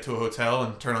thing to get to a hotel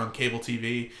and turn on cable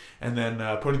TV, and then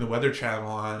putting the Weather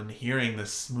Channel on and hearing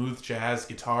this smooth jazz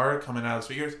guitar coming out of the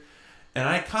speakers. And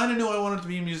I kind of knew I wanted to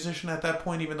be a musician at that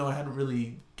point, even though I hadn't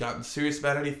really gotten serious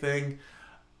about anything.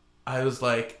 I was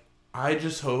like, I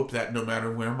just hope that no matter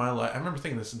where my life... I remember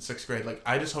thinking this in 6th grade. Like,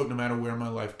 I just hope no matter where my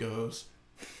life goes,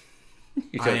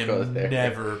 I am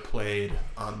never played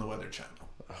on the Weather Channel.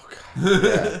 Oh, God.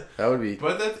 Yeah, that would be...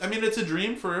 But, it's a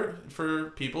dream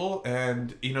for people,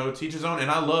 and, to each his own. And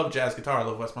I love jazz guitar. I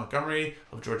love Wes Montgomery.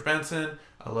 I love George Benson.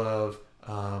 I love,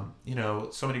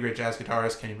 so many great jazz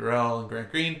guitarists, Kenny Burrell and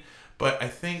Grant Green. But I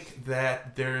think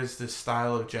that there is this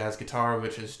style of jazz guitar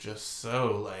which is just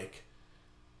so like,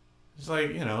 it's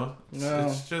like,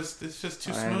 it's just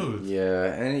too smooth. Yeah,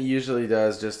 and it usually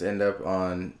does just end up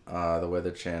on the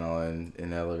Weather Channel and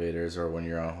in elevators, or when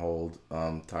you're on hold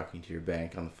talking to your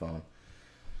bank on the phone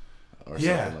or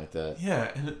something like that. Yeah,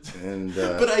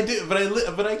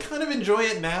 but I kind of enjoy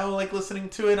it now, like listening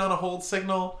to it on a hold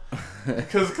signal,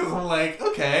 because I'm like,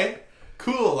 okay.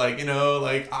 Cool, like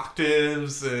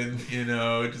octaves and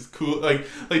just cool, like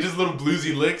just little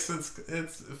bluesy licks.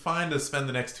 It's fine to spend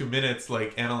the next 2 minutes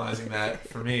like analyzing that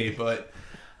for me, but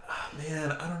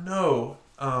man, I don't know.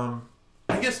 I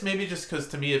guess maybe just because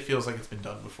to me it feels like it's been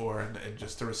done before, and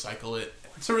just to recycle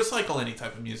any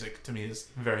type of music to me is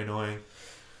very annoying.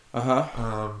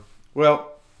 Yeah.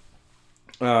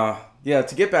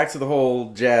 To get back to the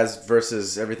whole jazz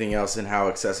versus everything else and how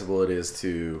accessible it is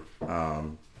to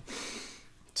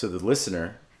the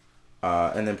listener,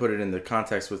 and then put it in the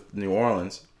context with New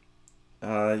Orleans,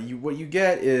 what you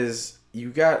get is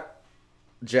you got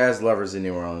jazz lovers in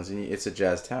New Orleans, and it's a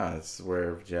jazz town. It's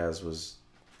where jazz was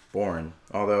born.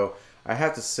 Although I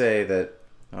have to say that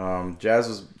jazz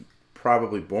was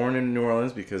probably born in New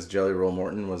Orleans because Jelly Roll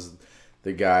Morton was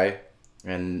the guy,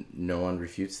 and no one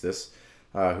refutes this,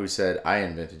 who said, "I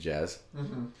invented jazz."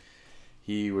 Mm-hmm.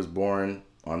 He was born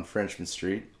on Frenchmen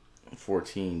Street,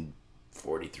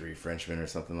 1443 Frenchman or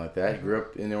something like that. He grew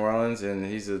up in New Orleans, and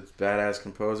he's a badass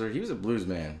composer. He was a blues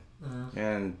man,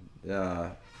 and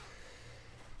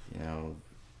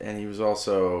and he was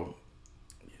also,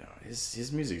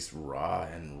 his music's raw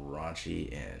and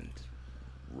raunchy and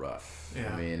rough.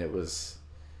 Yeah. I mean, it was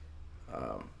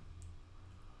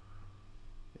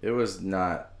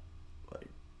not like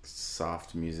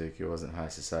soft music. It wasn't high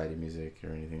society music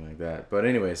or anything like that. But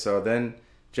anyway, so then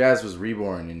jazz was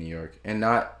reborn in New York, and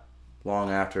not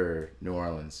long after New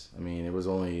Orleans. I mean, it was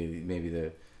only maybe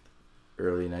the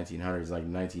early 1900s, like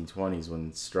 1920s,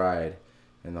 when stride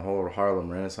and the whole Harlem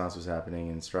Renaissance was happening,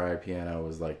 and stride piano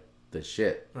was like the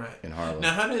shit in Harlem.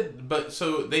 Now,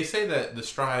 so they say that the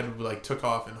stride like took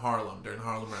off in Harlem during the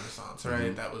Harlem Renaissance, right?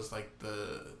 Mm-hmm. That was like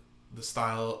the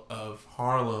style of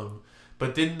Harlem.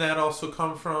 But didn't that also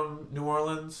come from New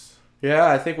Orleans? Yeah,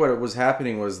 I think what was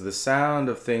happening was the sound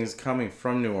of things coming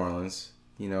from New Orleans,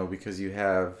 because you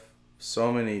have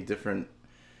so many different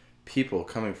people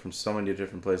coming from so many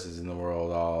different places in the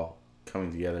world, all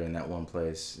coming together in that one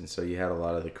place. And so you had a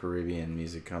lot of the Caribbean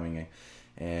music coming in,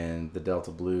 and the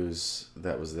Delta Blues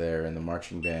that was there, and the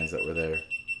marching bands that were there.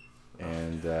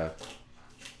 And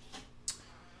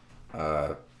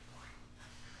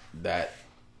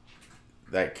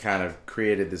that kind of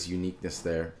created this uniqueness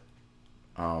there.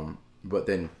 But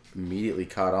then immediately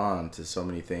caught on to so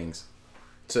many things.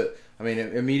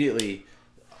 Immediately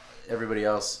everybody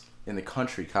else in the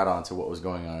country caught on to what was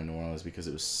going on in New Orleans because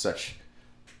it was such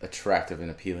attractive and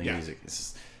appealing music. It's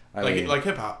just, like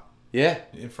hip hop. Yeah,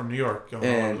 from New York, going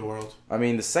all over the world. I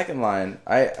mean, the second line,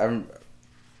 I'm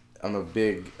a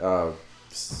big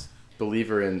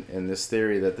believer in this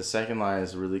theory that the second line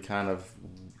is really kind of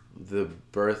the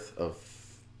birth of,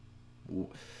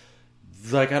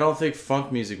 like, I don't think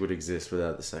funk music would exist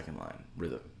without the second line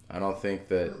rhythm. I don't think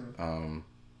that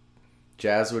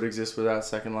jazz would exist without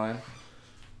second line.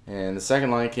 And the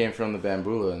second line came from the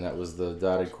bambula, and that was the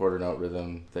dotted quarter note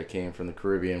rhythm that came from the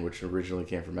Caribbean, which originally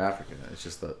came from Africa. It's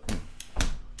just the...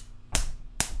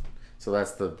 So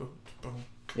that's the...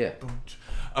 Yeah.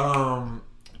 I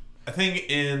think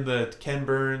in the Ken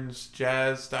Burns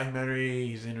jazz documentary,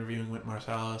 he's interviewing Wynton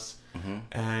Marsalis,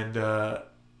 and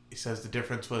he says the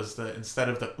difference was instead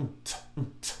of the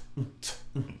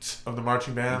of the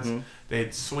marching bands,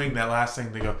 they'd swing that last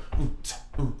thing. They go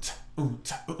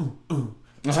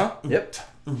Yep.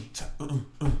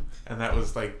 And that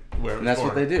was like where. And that's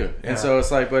what they do. Yeah. And so it's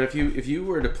like, but if you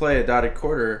were to play a dotted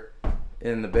quarter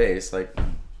in the bass, like.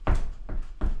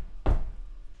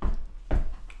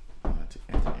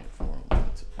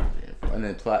 And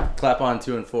then clap on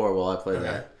 2 and 4 while I play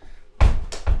that.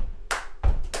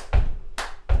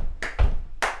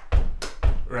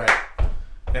 Right.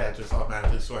 Yeah, it just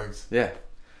automatically swings. Yeah.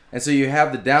 And so you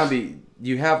have the downbeat,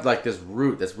 you have like this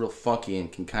root that's real funky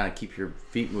and can kind of keep your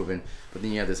feet moving, but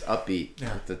then you have this upbeat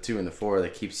with the 2 and the 4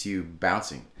 that keeps you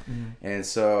bouncing. And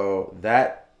so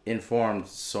that informed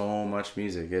so much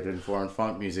music. It informed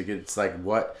funk music. It's like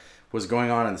what was going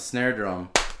on in the snare drum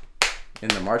in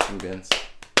the marching bands,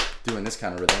 doing this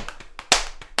kind of rhythm.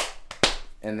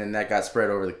 And then that got spread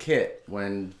over the kit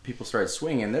when people started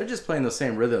swinging. They're just playing those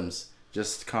same rhythms,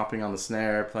 just comping on the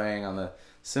snare, playing on the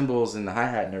cymbals and the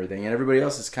hi-hat and everything. And everybody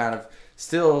else is kind of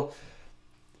still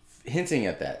hinting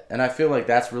at that. And I feel like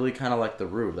that's really kind of like the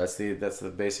root. That's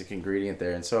the basic ingredient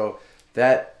there. And so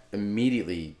that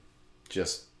immediately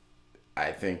just,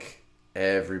 I think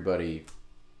everybody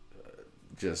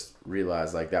just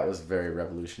realized like that was very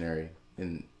revolutionary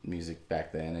in music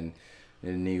back then. And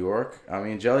in New York, I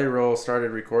mean, Jelly Roll started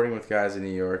recording with guys in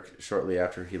New York shortly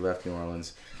after he left New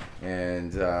Orleans,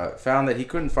 and found that he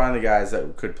couldn't find the guys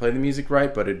that could play the music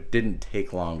right, but it didn't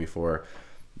take long before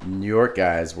New York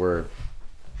guys were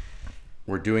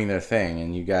doing their thing.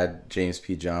 And you got James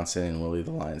P. Johnson and Willie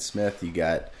the Lion Smith. You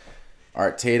got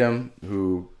Art Tatum,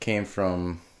 who came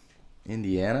from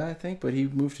Indiana, I think, but he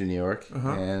moved to New York.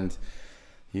 And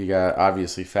you got,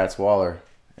 obviously, Fats Waller.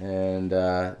 And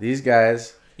these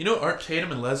guys... You know, Art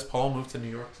Tatum and Les Paul moved to New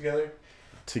York together?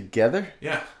 Together?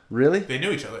 Yeah. Really? They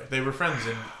knew each other. They were friends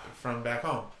from back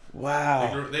home.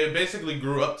 Wow. They basically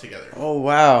grew up together. Oh,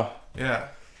 wow. Yeah.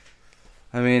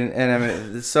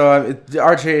 So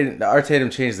Art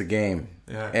Tatum changed the game.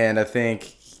 Yeah. And I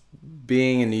think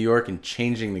being in New York and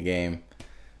changing the game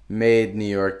made New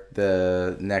York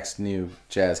the next new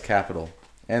jazz capital.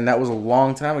 And that was a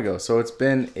long time ago. So it's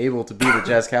been able to be the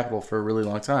jazz capital for a really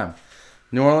long time.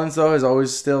 New Orleans, though, has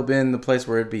always still been the place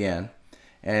where it began.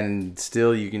 And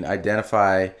still you can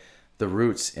identify the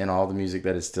roots in all the music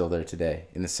that is still there today.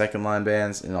 In the second line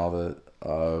bands, in all the,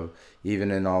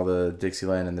 even in all the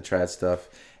Dixieland and the trad stuff.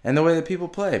 And the way that people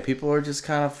play. People are just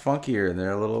kind of funkier and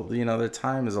they're a little, their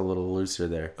time is a little looser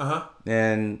there.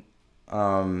 And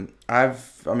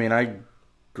I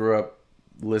grew up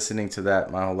listening to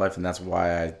that my whole life, and that's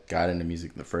why I got into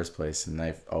music in the first place. And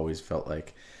I've always felt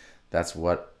like that's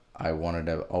what I wanted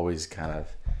to always kind of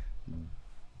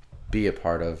be a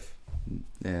part of,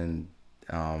 and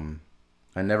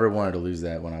I never wanted to lose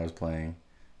that when I was playing,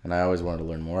 and I always wanted to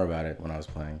learn more about it when I was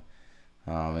playing.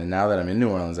 And now that I'm in New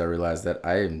Orleans, I realize that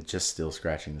I am just still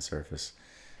scratching the surface.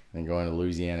 And going to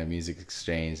Louisiana Music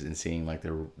Exchange and seeing like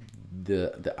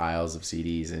the aisles of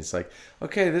CDs, and it's like,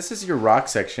 okay, this is your rock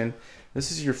section,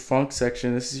 this is your funk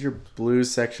section, this is your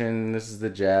blues section, this is the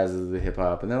jazz, this is the hip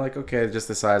hop, and they're like, okay, just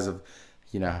the size of,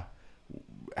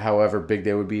 however big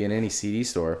they would be in any CD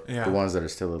store, the ones that are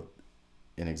still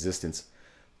in existence.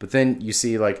 But then you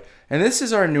see like, and this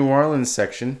is our New Orleans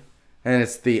section, and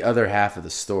it's the other half of the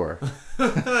store.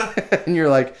 And you're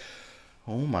like,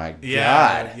 oh my God.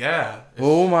 Yeah.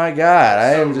 Oh my God.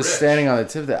 I so am just rich. standing on the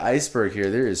tip of the iceberg here.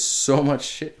 There is so much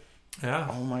shit. Yeah.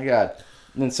 Oh my God.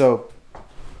 And so,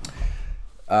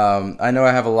 I know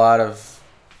I have a lot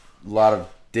of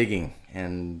digging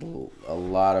and a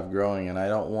lot of growing, and I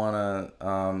don't want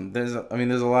to, there's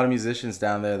a lot of musicians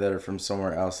down there that are from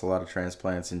somewhere else, a lot of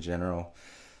transplants in general.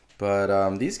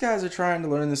 But these guys are trying to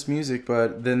learn this music,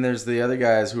 but then there's the other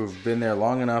guys who have been there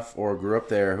long enough or grew up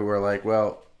there who are like,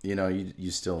 well,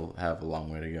 you still have a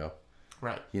long way to go.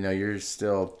 Right. You're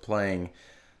still playing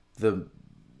the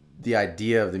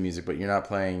idea of the music, but you're not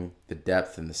playing the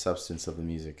depth and the substance of the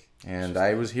music. And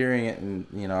I was hearing it,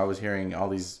 and I was hearing all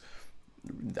these.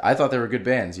 I thought they were good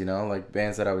bands, like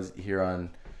bands that I would hear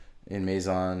in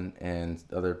Maison and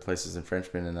other places in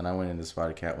Frenchman. And then I went into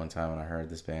Spotted Cat one time and I heard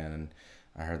this band, and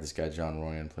I heard this guy John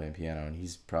Royan playing piano, and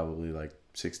he's probably like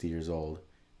 60 years old.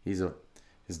 His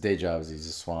day job is he's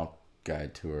a swamp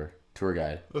guide tour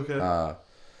guide. Okay.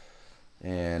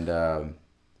 And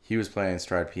he was playing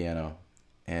stride piano,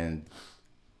 and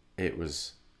it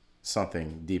was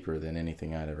something deeper than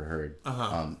anything I'd ever heard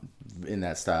in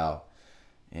that style.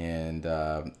 And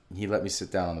he let me sit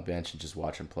down on the bench and just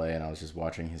watch him play, and I was just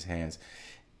watching his hands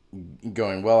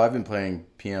going, well, I've been playing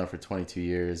piano for 22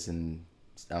 years, and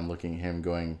I'm looking at him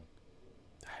going,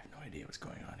 I have no idea what's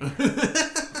going on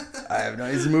I have no.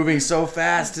 It's moving so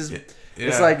fast. It's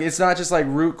Yeah. like it's not just like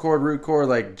root chord,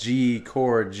 like G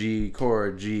chord, G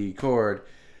chord, G chord,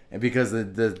 and because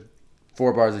the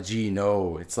 4 bars of G,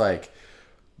 no, it's like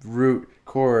root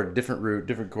chord,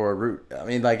 different chord, root. I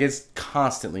mean, like it's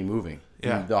constantly moving.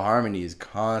 Yeah. The harmony is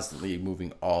constantly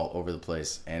moving all over the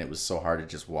place, and it was so hard to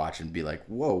just watch and be like,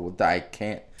 whoa, I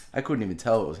couldn't even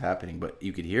tell what was happening, but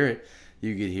you could hear it.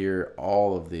 You could hear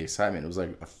all of the excitement. It was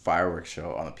like a fireworks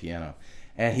show on the piano.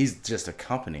 And he's just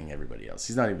accompanying everybody else.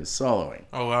 He's not even soloing.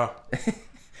 Oh, wow.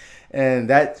 And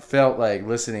that felt like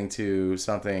listening to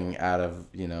something out of,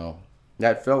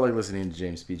 that felt like listening to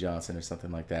James P. Johnson or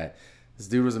something like that. This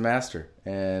dude was a master.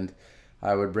 And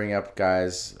I would bring up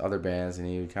guys, other bands, and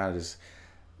he would kind of just,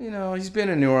 he's been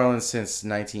in New Orleans since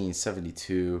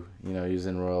 1972. He was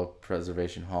in Royal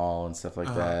Preservation Hall and stuff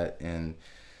like that. And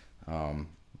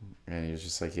he was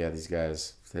just like, yeah, these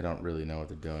guys, they don't really know what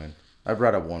they're doing. I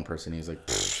brought up one person. He was like,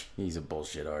 he's a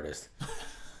bullshit artist.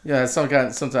 Yeah,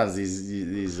 sometimes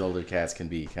these older cats can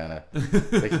be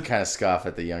they can kind of scoff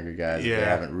at the younger guys if they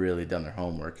haven't really done their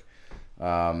homework.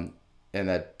 And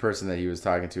that person that he was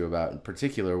talking to about in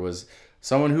particular was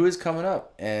someone who is coming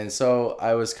up. And so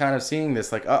I was kind of seeing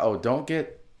this like, don't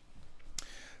get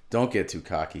too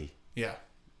cocky. Yeah.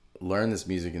 Learn this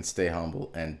music and stay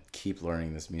humble and keep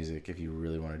learning this music if you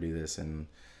really want to do this. And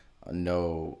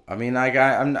no, I mean, I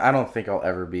don't think I'll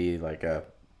ever be like a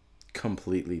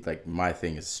completely, like, my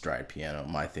thing is stride piano.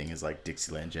 My thing is like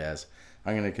Dixieland jazz.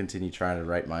 I'm going to continue trying to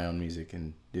write my own music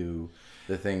and do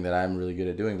the thing that I'm really good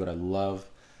at doing, but I love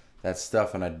that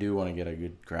stuff and I do want to get a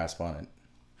good grasp on it.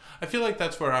 I feel like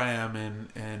that's where I am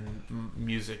in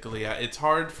musically. It's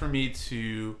hard for me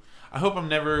to... I hope I'm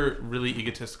never really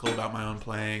egotistical about my own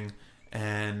playing,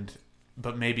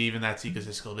 but maybe even that's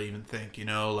egotistical to even think,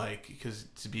 because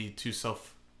to be too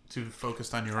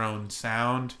focused on your own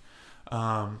sound.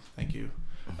 Thank you.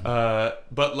 But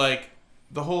like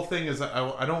the whole thing is, I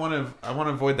want to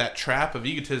avoid that trap of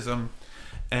egotism,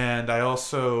 and I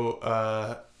also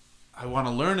I want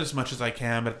to learn as much as I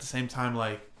can, but at the same time,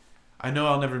 like, I know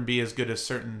I'll never be as good as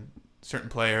certain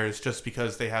players just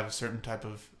because they have a certain type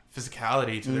of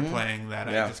physicality to their playing that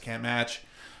I just can't match.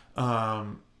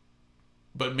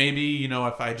 But maybe,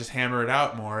 if I just hammer it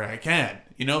out more, I can.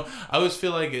 I always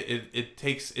feel like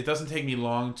it doesn't take me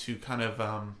long to kind of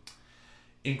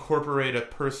incorporate a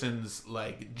person's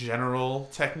like general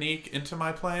technique into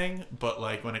my playing, but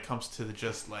like when it comes to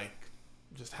just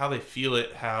how they feel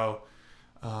it, how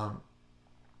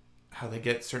they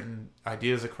get certain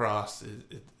ideas across,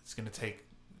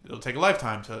 it'll take a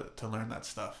lifetime to learn that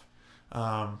stuff.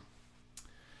 But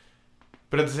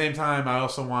at the same time, I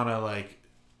also want to like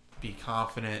be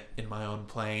confident in my own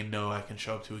playing, know I can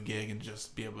show up to a gig and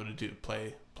just be able to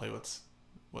play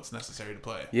what's necessary to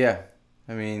play. Yeah.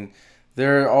 I mean,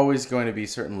 there are always going to be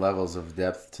certain levels of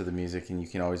depth to the music, and you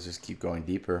can always just keep going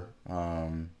deeper.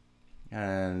 And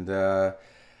the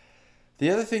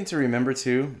other thing to remember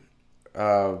too,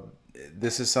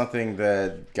 this is something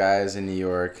that guys in New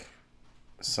York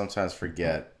sometimes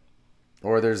forget,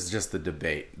 or there's just the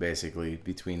debate basically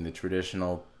between the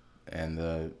traditional and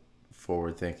the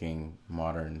forward-thinking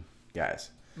modern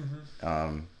guys.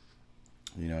 Mm-hmm.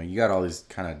 You got all these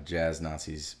kind of jazz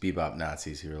Nazis, bebop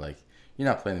Nazis who are like, you're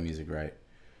not playing the music right,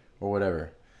 or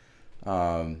whatever.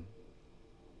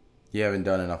 You haven't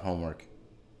done enough homework.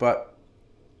 But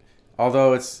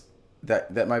although it's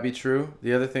that might be true,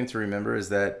 the other thing to remember is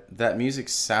that music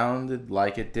sounded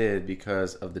like it did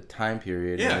because of the time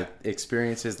period and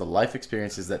the life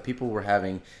experiences that people were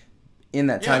having in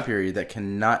that time period that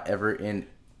cannot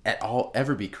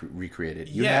ever be recreated.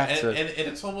 And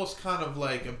it's almost kind of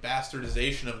like a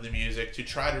bastardization of the music to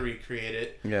try to recreate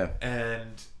it. Yeah.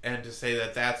 And to say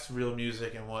that that's real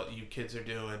music and what you kids are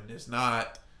doing is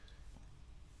not.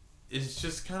 It's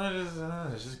just kind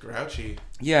of it's just grouchy.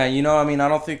 Yeah, I mean, I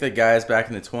don't think that guys back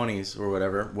in the 20s or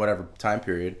whatever time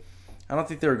period, I don't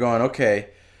think they were going, okay,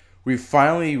 we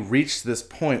finally reached this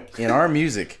point in our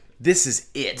music. This is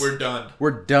it. We're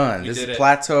done. This is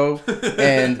plateau.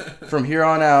 And from here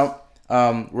on out,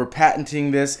 we're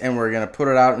patenting this and we're going to put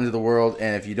it out into the world.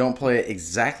 And if you don't play it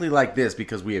exactly like this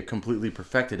because we have completely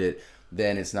perfected it,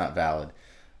 then it's not valid.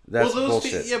 That's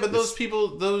bullshit. Those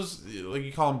people, like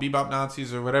you call them bebop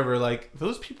Nazis or whatever, like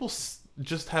those people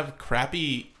just have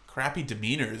crappy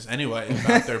demeanors anyway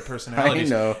about their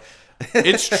personalities. I know.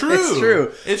 It's true. It's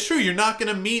true. It's true. You're not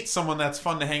going to meet someone that's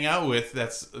fun to hang out with.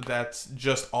 That's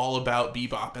just all about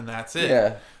bebop and that's it.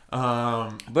 Yeah.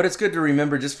 But it's good to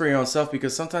remember just for your own self,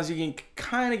 because sometimes you can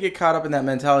kind of get caught up in that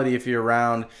mentality if you're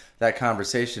around that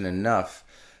conversation enough.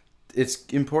 It's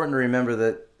important to remember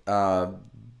that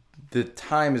the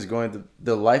time is going,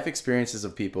 the life experiences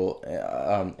of people,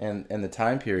 and the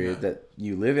time period that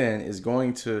you live in is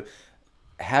going to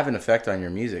have an effect on your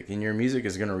music, and your music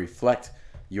is going to reflect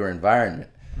your environment.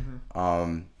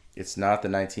 It's not the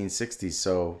 1960s,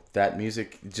 so that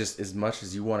music, just as much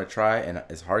as you want to try and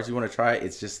as hard as you want to try,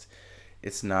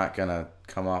 it's not gonna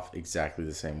come off exactly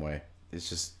the same way. It's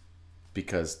just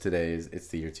because it's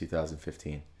the year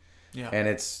 2015. Yeah. And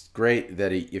it's great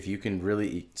that if you can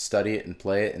really study it and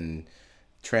play it and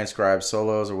transcribe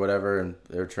solos or whatever,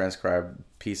 or transcribe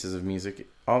pieces of music,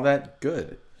 all that,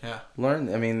 good. Yeah.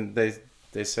 Learn. I mean,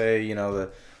 they say, you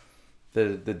know,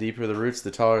 the deeper the roots,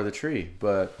 the taller the tree.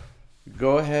 But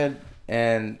go ahead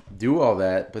and do all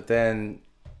that, but then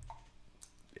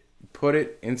put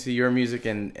it into your music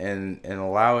and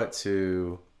allow it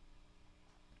to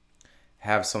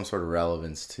have some sort of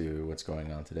relevance to what's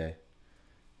going on today.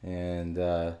 And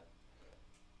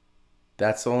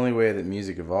that's the only way that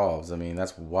music evolves. I mean,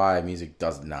 that's why music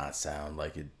does not sound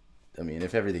like it. I mean,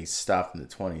 if everything stopped in the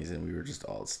 20s and we were just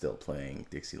all still playing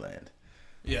Dixieland,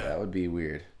 that would be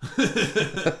weird.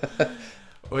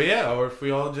 Well, yeah, or if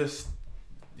we all just,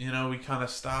 you know, we kind of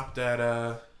stopped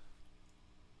at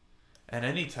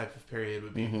any type of period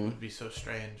would be so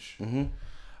strange.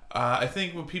 I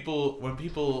think when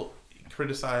people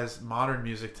criticize modern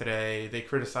music today, they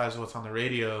criticize what's on the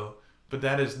radio, but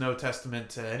that is no testament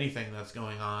to anything that's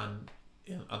going on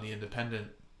the independent.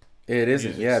 It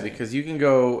isn't, scene. Because you can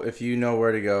go if you know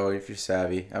where to go, if you're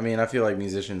savvy. I mean, I feel like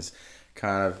musicians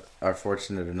kind of are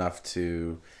fortunate enough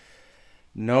to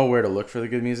know where to look for the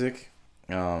good music,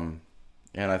 and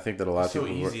I think that a lot of people.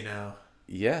 It's so easy now.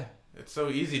 Yeah, it's so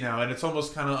easy now, and it's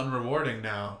almost kind of unrewarding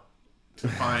now to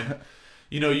find.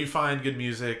 You know, you find good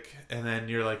music, and then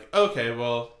you're like, okay,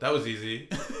 well, that was easy.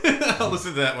 I'll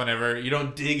listen to that whenever. You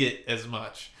don't dig it as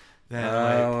much.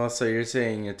 Well, so you're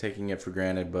saying you're taking it for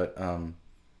granted, but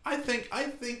I think.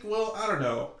 Well, I don't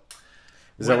know.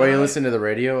 Is that why you listen to the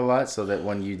radio a lot? So that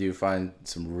when you do find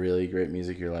some really great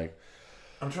music, you're like,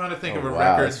 I'm trying to think of a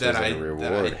record that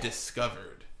I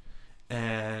discovered,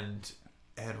 and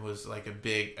was like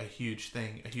a huge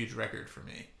thing, a huge record for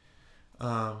me.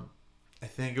 I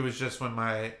think it was just when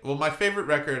my favorite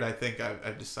record, I think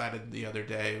I've decided the other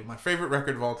day, my favorite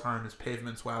record of all time is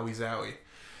Pavement's Wowie Zowie.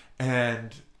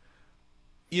 And,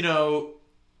 you know,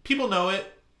 people know it,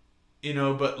 you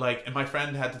know, but like, and my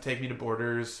friend had to take me to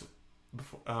Borders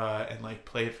and like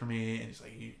play it for me. And he's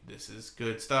like, this is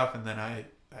good stuff. And then I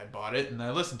bought it and I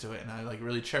listened to it and I like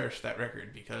really cherished that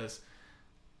record because,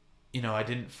 you know, I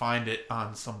didn't find it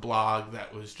on some blog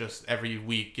that was just every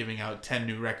week giving out 10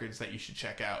 new records that you should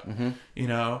check out. You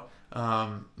know, a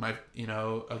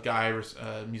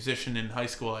musician in high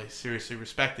school I seriously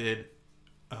respected,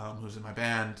 who's in my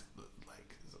band,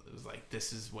 like, it was like,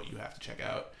 this is what you have to check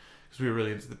out. Because we were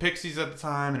really into the Pixies at the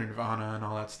time and Nirvana and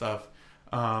all that stuff.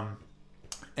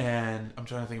 And I'm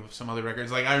trying to think of some other records.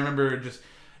 Like, I remember just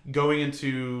going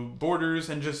into Borders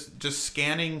and just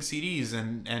scanning CDs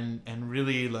and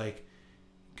really like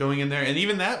going in there, and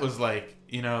even that was like,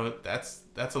 you know, that's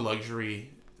a luxury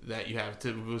that you have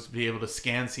to be able to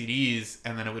scan CDs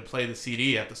and then it would play the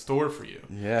CD at the store for you.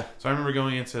 Yeah. So I remember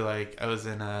going into like, I was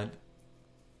in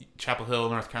Chapel Hill,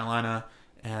 North Carolina,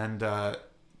 and I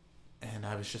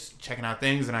was just checking out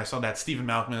things, and I saw that Stephen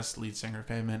Malkmus, lead singer of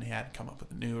Pavement, he had come up with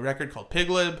a new record called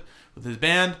Piglib with his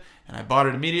band, and I bought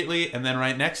it immediately. And then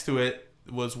right next to it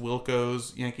was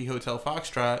Wilco's Yankee Hotel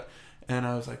Foxtrot, and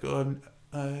I was like, oh,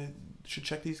 I should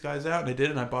check these guys out, and I did,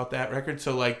 and I bought that record.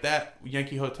 So like that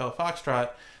Yankee Hotel Foxtrot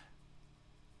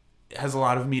has a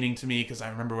lot of meaning to me because I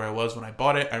remember where I was when I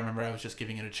bought it. I remember I was just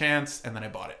giving it a chance, and then I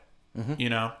bought it. You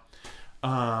know,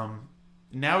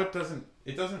 now it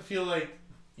doesn't feel like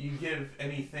you give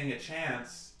anything a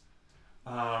chance.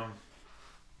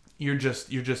 You're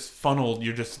just funneled.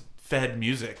 You're just fed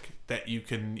music that you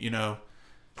can, you know,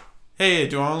 hey,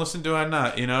 do I want to listen? Do I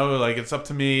not? You know, like, it's up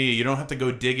to me. You don't have to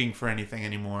go digging for anything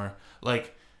anymore.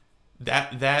 Like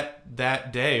that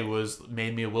day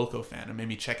made me a Wilco fan. It made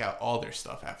me check out all their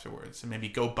stuff afterwards, and maybe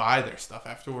go buy their stuff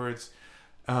afterwards.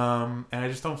 And I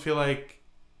just don't feel like,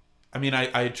 I mean,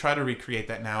 I try to recreate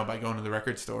that now by going to the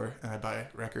record store and I buy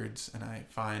records, and I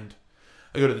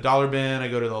go to the dollar bin, I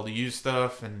go to all the used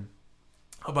stuff, and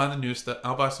I'll buy the new stuff.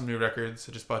 I'll buy some new records.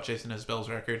 I just bought Jason Isbell's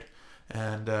record,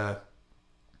 and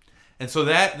so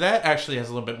that actually has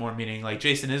a little bit more meaning. Like,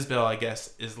 Jason Isbell, I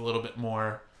guess, is a little bit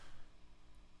more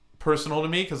personal to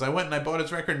me because I went and I bought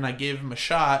his record and I gave him a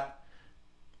shot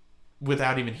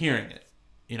without even hearing it.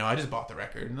 You know, I just bought the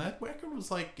record, and that record was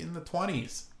like in the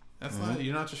 20s. That's not,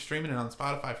 you're not just streaming it on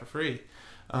Spotify for free.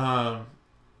 And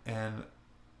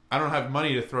I don't have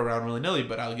money to throw around willy-nilly,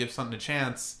 but I'll give something a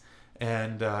chance.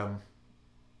 and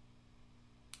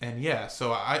yeah,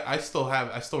 so I still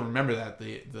remember that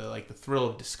the like the thrill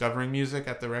of discovering music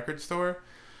at the record store.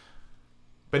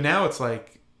 But now it's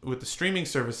like with the streaming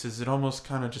services, it almost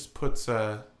kind of just puts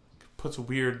a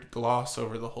weird gloss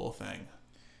over the whole thing.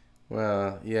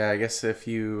 Well, yeah, I guess if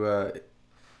you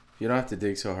don't have to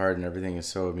dig so hard and everything is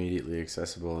so immediately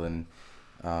accessible, then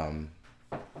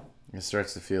it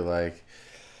starts to feel like,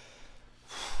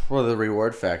 well, the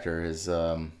reward factor is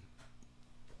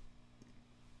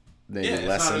maybe it's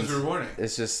lessened. not as rewarding.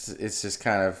 It's just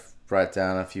kind of brought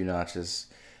down a few notches.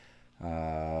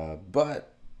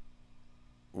 But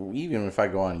even if I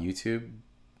go on YouTube,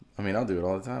 I mean, I'll do it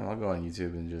all the time. I'll go on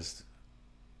YouTube and just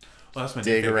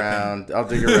dig around. I'll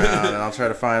dig around and I'll try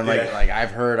to find like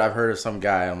I've heard of some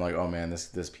guy. I'm like, oh man,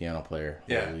 this piano player.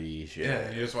 Holy shit. Yeah,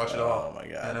 you just watch it all. Oh my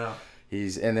god. I know.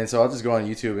 So I'll just go on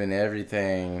YouTube and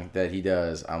everything that he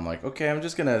does, I'm like, okay, I'm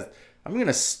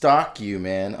gonna stalk you,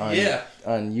 man,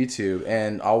 on YouTube,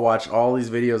 and I'll watch all these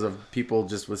videos of people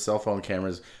just with cell phone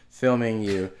cameras filming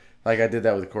you, like I did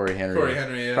that with Corey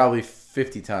Henry, probably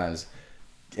 50 times,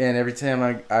 and every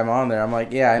time I'm on there, I'm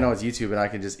like, yeah, I know it's YouTube, and I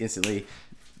can just instantly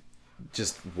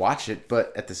just watch it,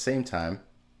 but at the same time,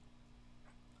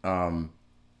 I'm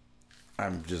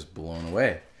just blown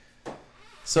away.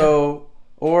 So.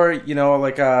 Or,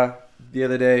 like the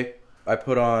other day, I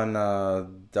put on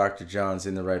Dr. John's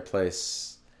In the Right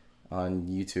Place on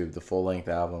YouTube, the full-length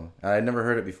album. And I'd never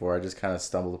heard it before. I just kind of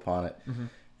stumbled upon it. Mm-hmm.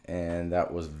 And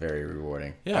that was very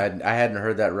rewarding. Yeah. I hadn't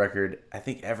heard that record, I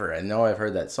think, ever. I know I've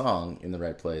heard that song, In the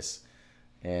Right Place.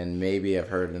 And maybe I've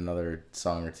heard another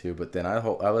song or two. But then I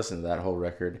listened to that whole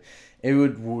record. It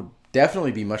would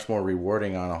definitely be much more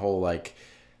rewarding on a whole,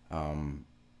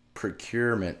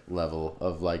 procurement level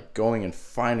of like going and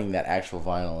finding that actual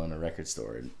vinyl in a record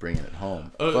store and bringing it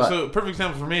home. So a perfect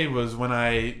example for me was when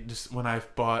I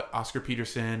bought Oscar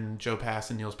Peterson, Joe Pass,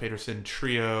 and Niels Peterson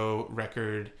trio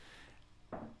record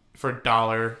for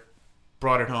 $1,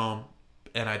 brought it home,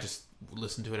 and I just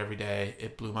listened to it every day.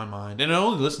 It blew my mind, and I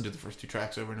only listened to the first 2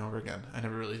 tracks over and over again. I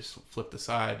never really flipped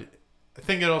aside. I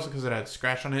think it also because it had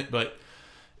Scratch on it, but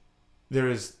there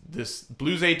is this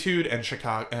Blues Etude and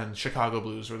Chicago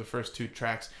Blues were the first 2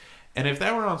 tracks. And if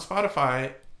that were on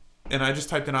Spotify and I just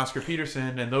typed in Oscar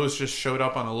Peterson and those just showed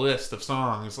up on a list of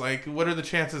songs, like, what are the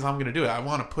chances I'm going to do it? I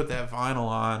want to put that vinyl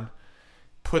on,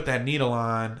 put that needle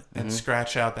on, and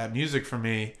scratch out that music for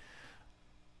me.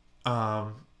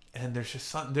 And there's just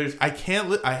something, I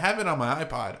have it on my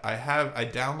iPod. I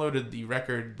downloaded the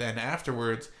record then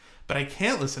afterwards, but I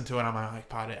can't listen to it on my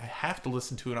iPod. I have to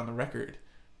listen to it on the record.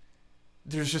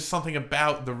 There's just something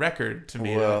about the record to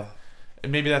me.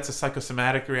 And maybe that's a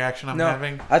psychosomatic reaction I'm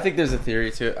having. I think there's a theory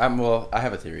to it. I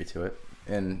have a theory to it,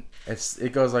 and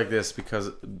it goes like this because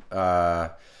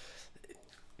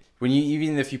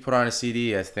even if you put on a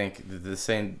CD, I think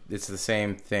it's the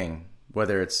same thing.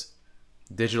 Whether it's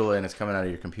digital and it's coming out of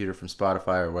your computer from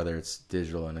Spotify, or whether it's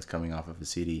digital and it's coming off of a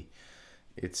CD,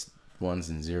 it's ones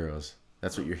and zeros.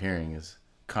 That's what you're hearing is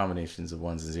combinations of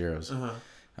ones and zeros. Uh-huh.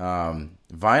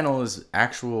 Vinyl is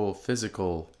actual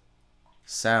physical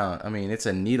sound. I mean, it's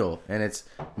a needle and it's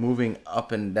moving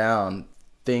up and down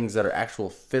things that are actual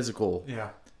physical. Yeah.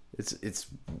 It's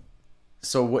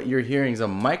so what you're hearing is a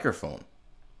microphone.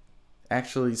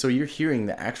 Actually, so you're hearing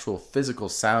the actual physical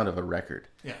sound of a record.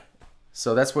 Yeah.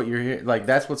 So that's what you're hearing. Like,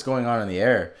 that's what's going on in the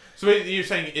air. So you're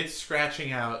saying it's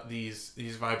scratching out these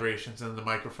vibrations, and the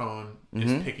microphone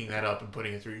is picking that up and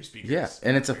putting it through your speakers. Yeah,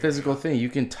 and it's a physical thing. You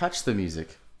can touch the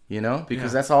music,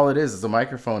 because that's all it is a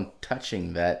microphone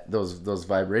touching those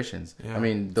vibrations. Yeah. I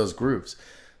mean, those grooves.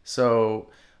 So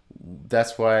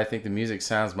that's why I think the music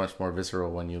sounds much more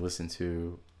visceral when you listen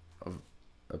to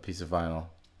a piece of vinyl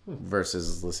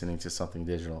versus listening to something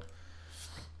digital.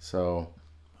 So,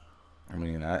 I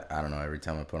mean, I don't know. Every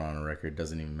time I put on a record, it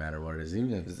doesn't even matter what it is.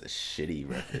 Even if it's a shitty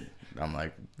record, I'm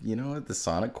like, you know what? The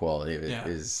sonic quality of it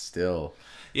is still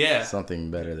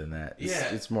something better than that.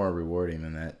 It's more rewarding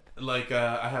than that. Like,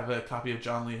 I have a copy of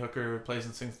John Lee Hooker Plays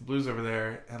and Sings the Blues over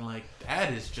there, and like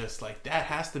that is just like that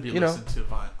has to be listened to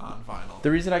on vinyl.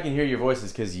 The reason I can hear your voice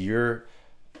is because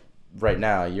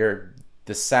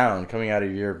the sound coming out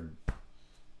of your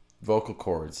vocal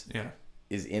cords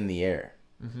is in the air.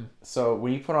 Mm-hmm. So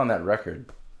when you put on that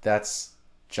record, that's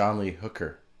John Lee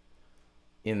Hooker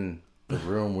in the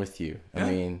room with you. I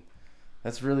mean,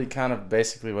 that's really kind of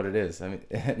basically what it is. I mean,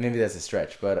 maybe that's a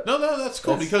stretch, but no, that's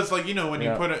cool because like when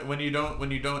you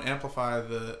don't amplify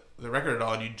the record at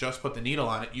all and you just put the needle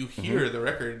on it, you hear the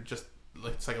record just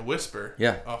like it's like a whisper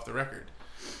off the record.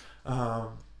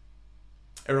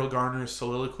 Errol Garner's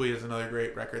Soliloquy is another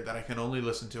great record that I can only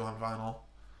listen to on vinyl.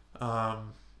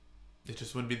 it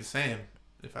just wouldn't be the same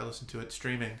if I listened to it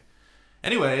streaming.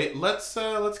 Anyway, let's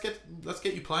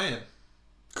get you playing.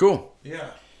 Cool.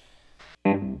 Yeah.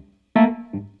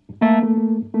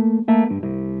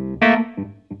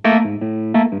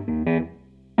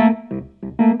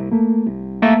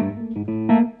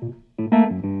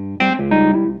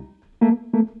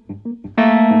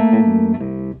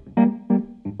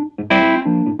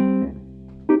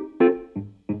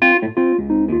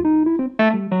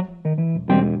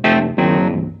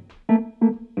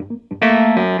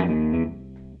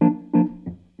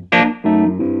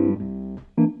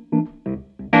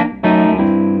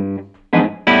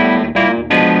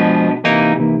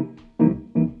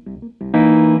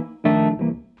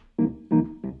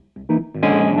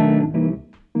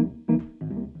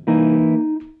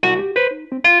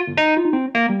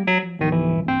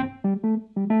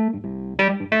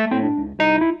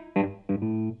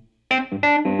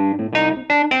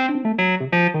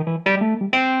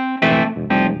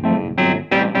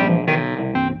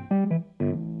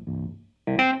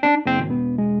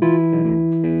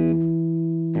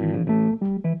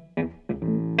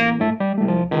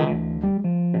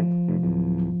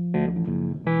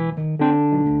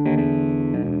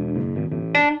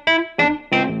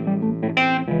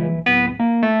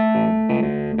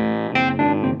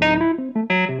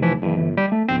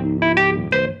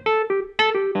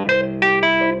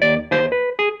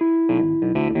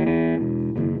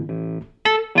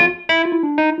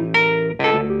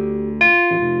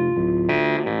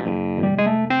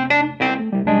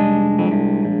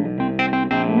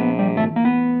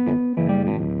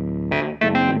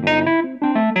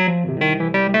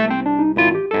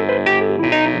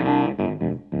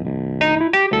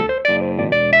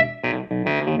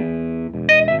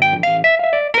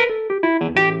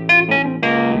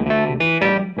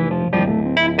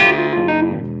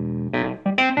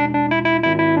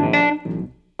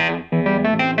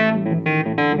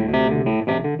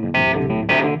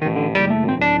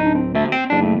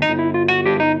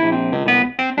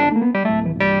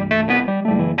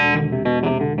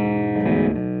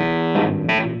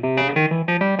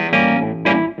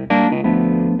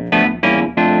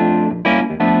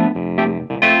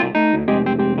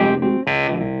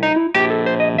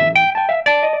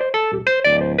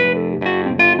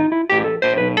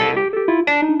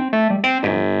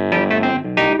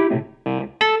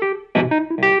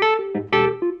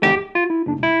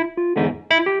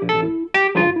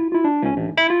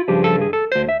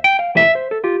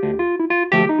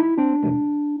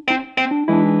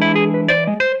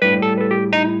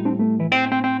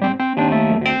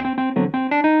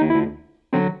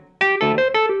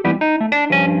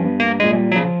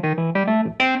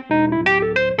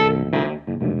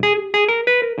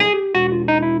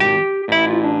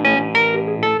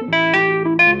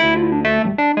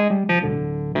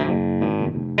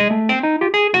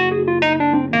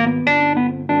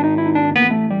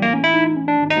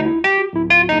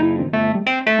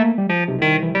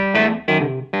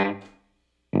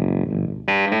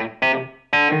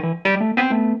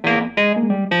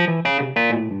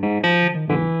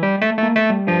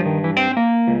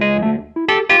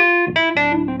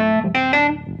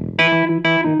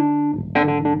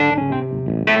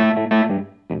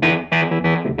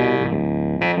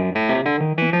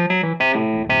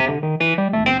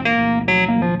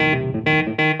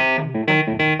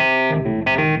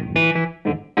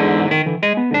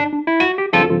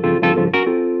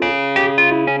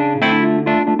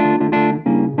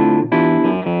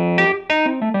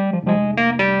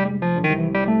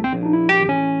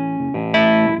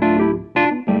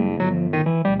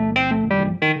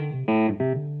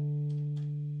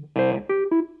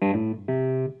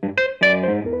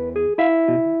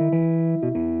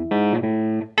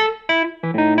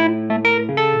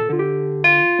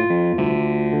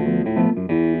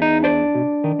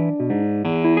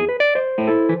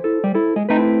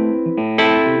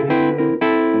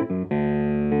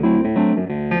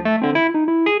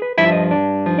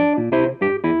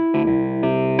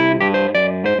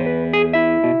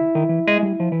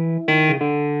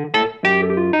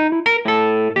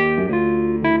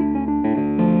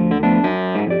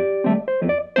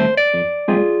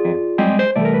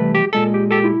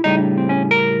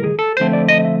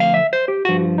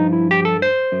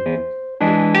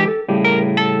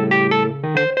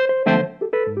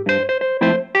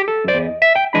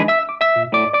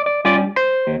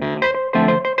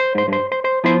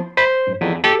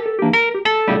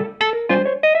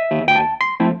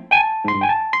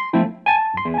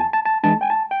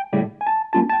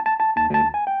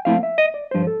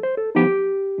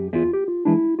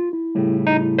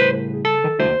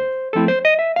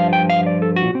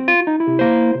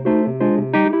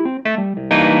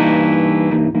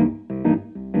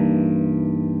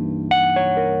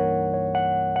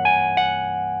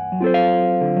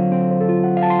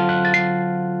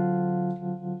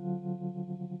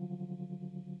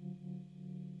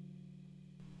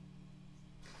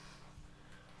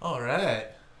 All right.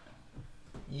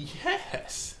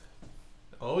 Yes.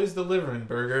 Always delivering,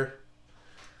 Burger.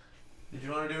 Did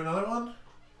you want to do another one?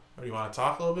 Or do you want to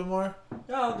talk a little bit more?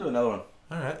 Yeah, I'll do another one.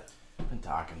 All right. I've been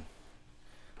talking.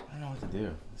 I don't know what to do.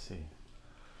 Let's see.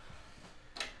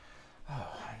 Oh,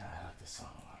 I like this song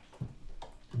a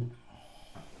lot.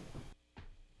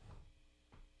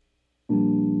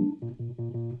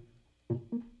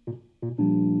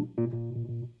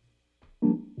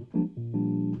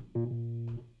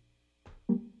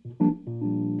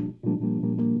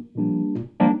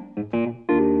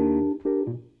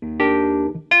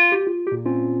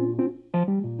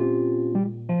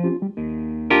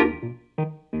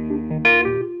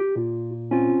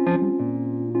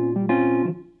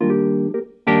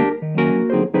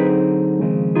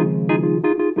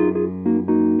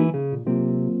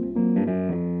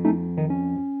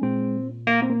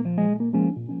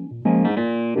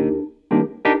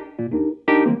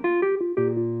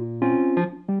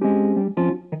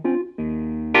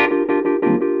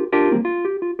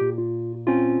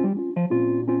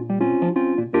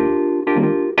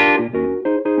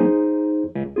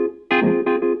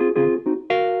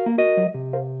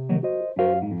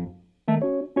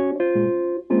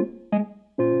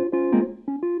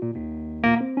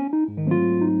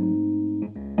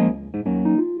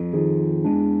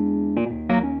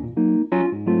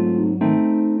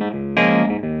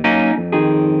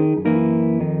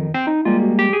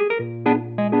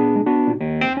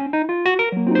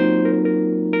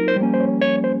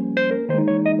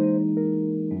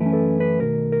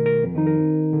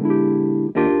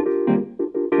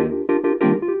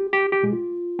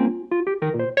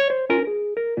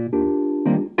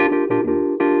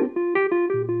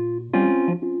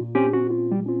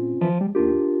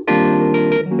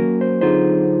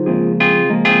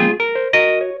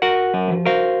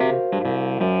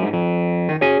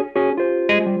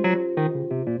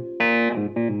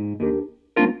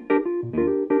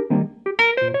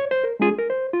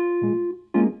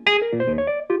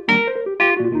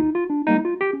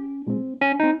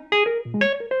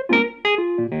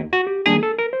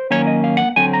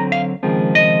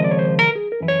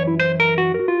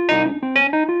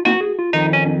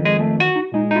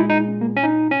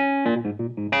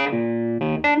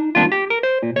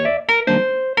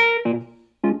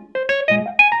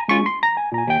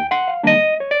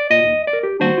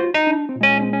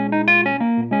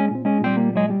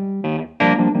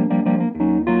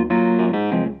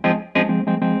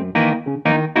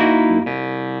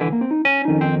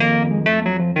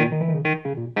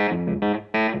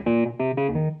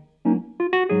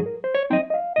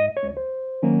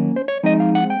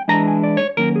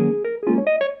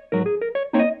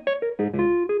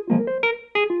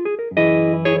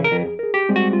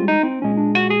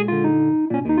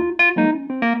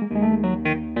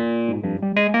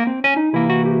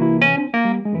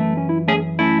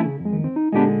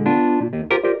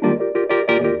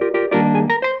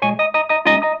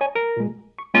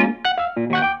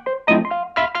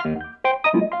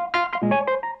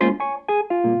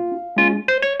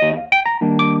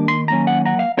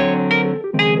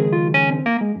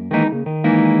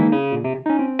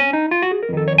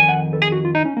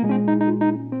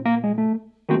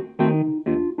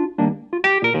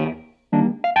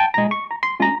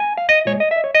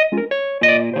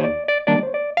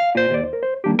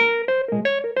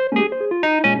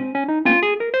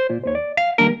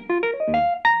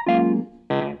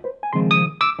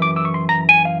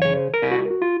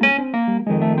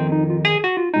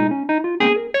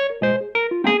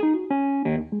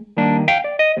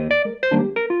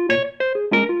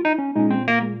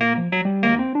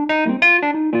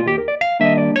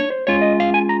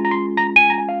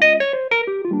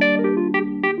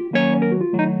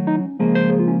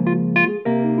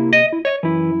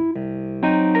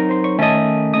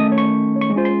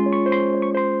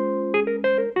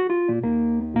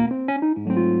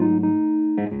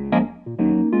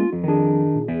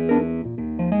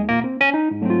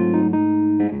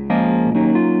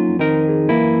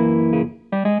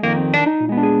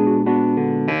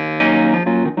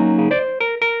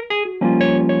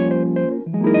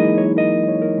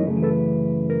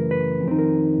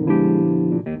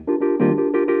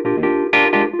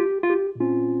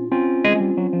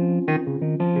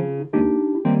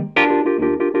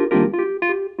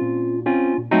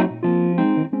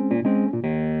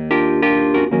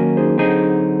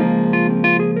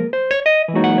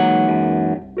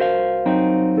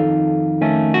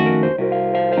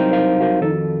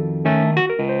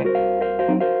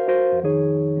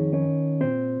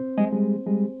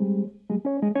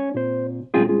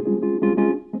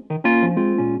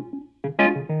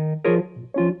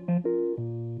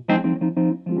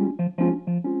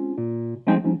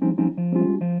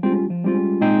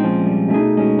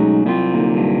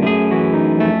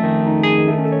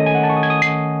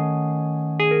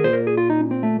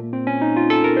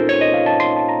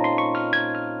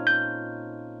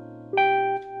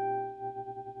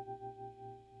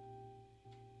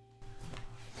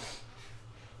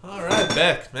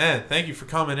 man, thank you for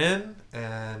coming in,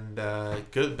 and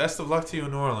good. Best of luck to you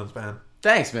in New Orleans, man.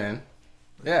 Thanks, man.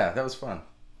 Yeah, that was fun.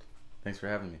 Thanks for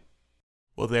having me.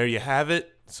 Well, there you have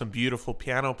it. Some beautiful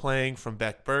piano playing from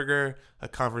Beck Berger, a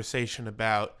conversation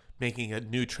about making a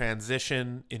new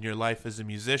transition in your life as a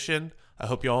musician. I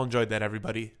hope you all enjoyed that,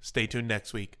 everybody. Stay tuned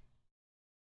next week.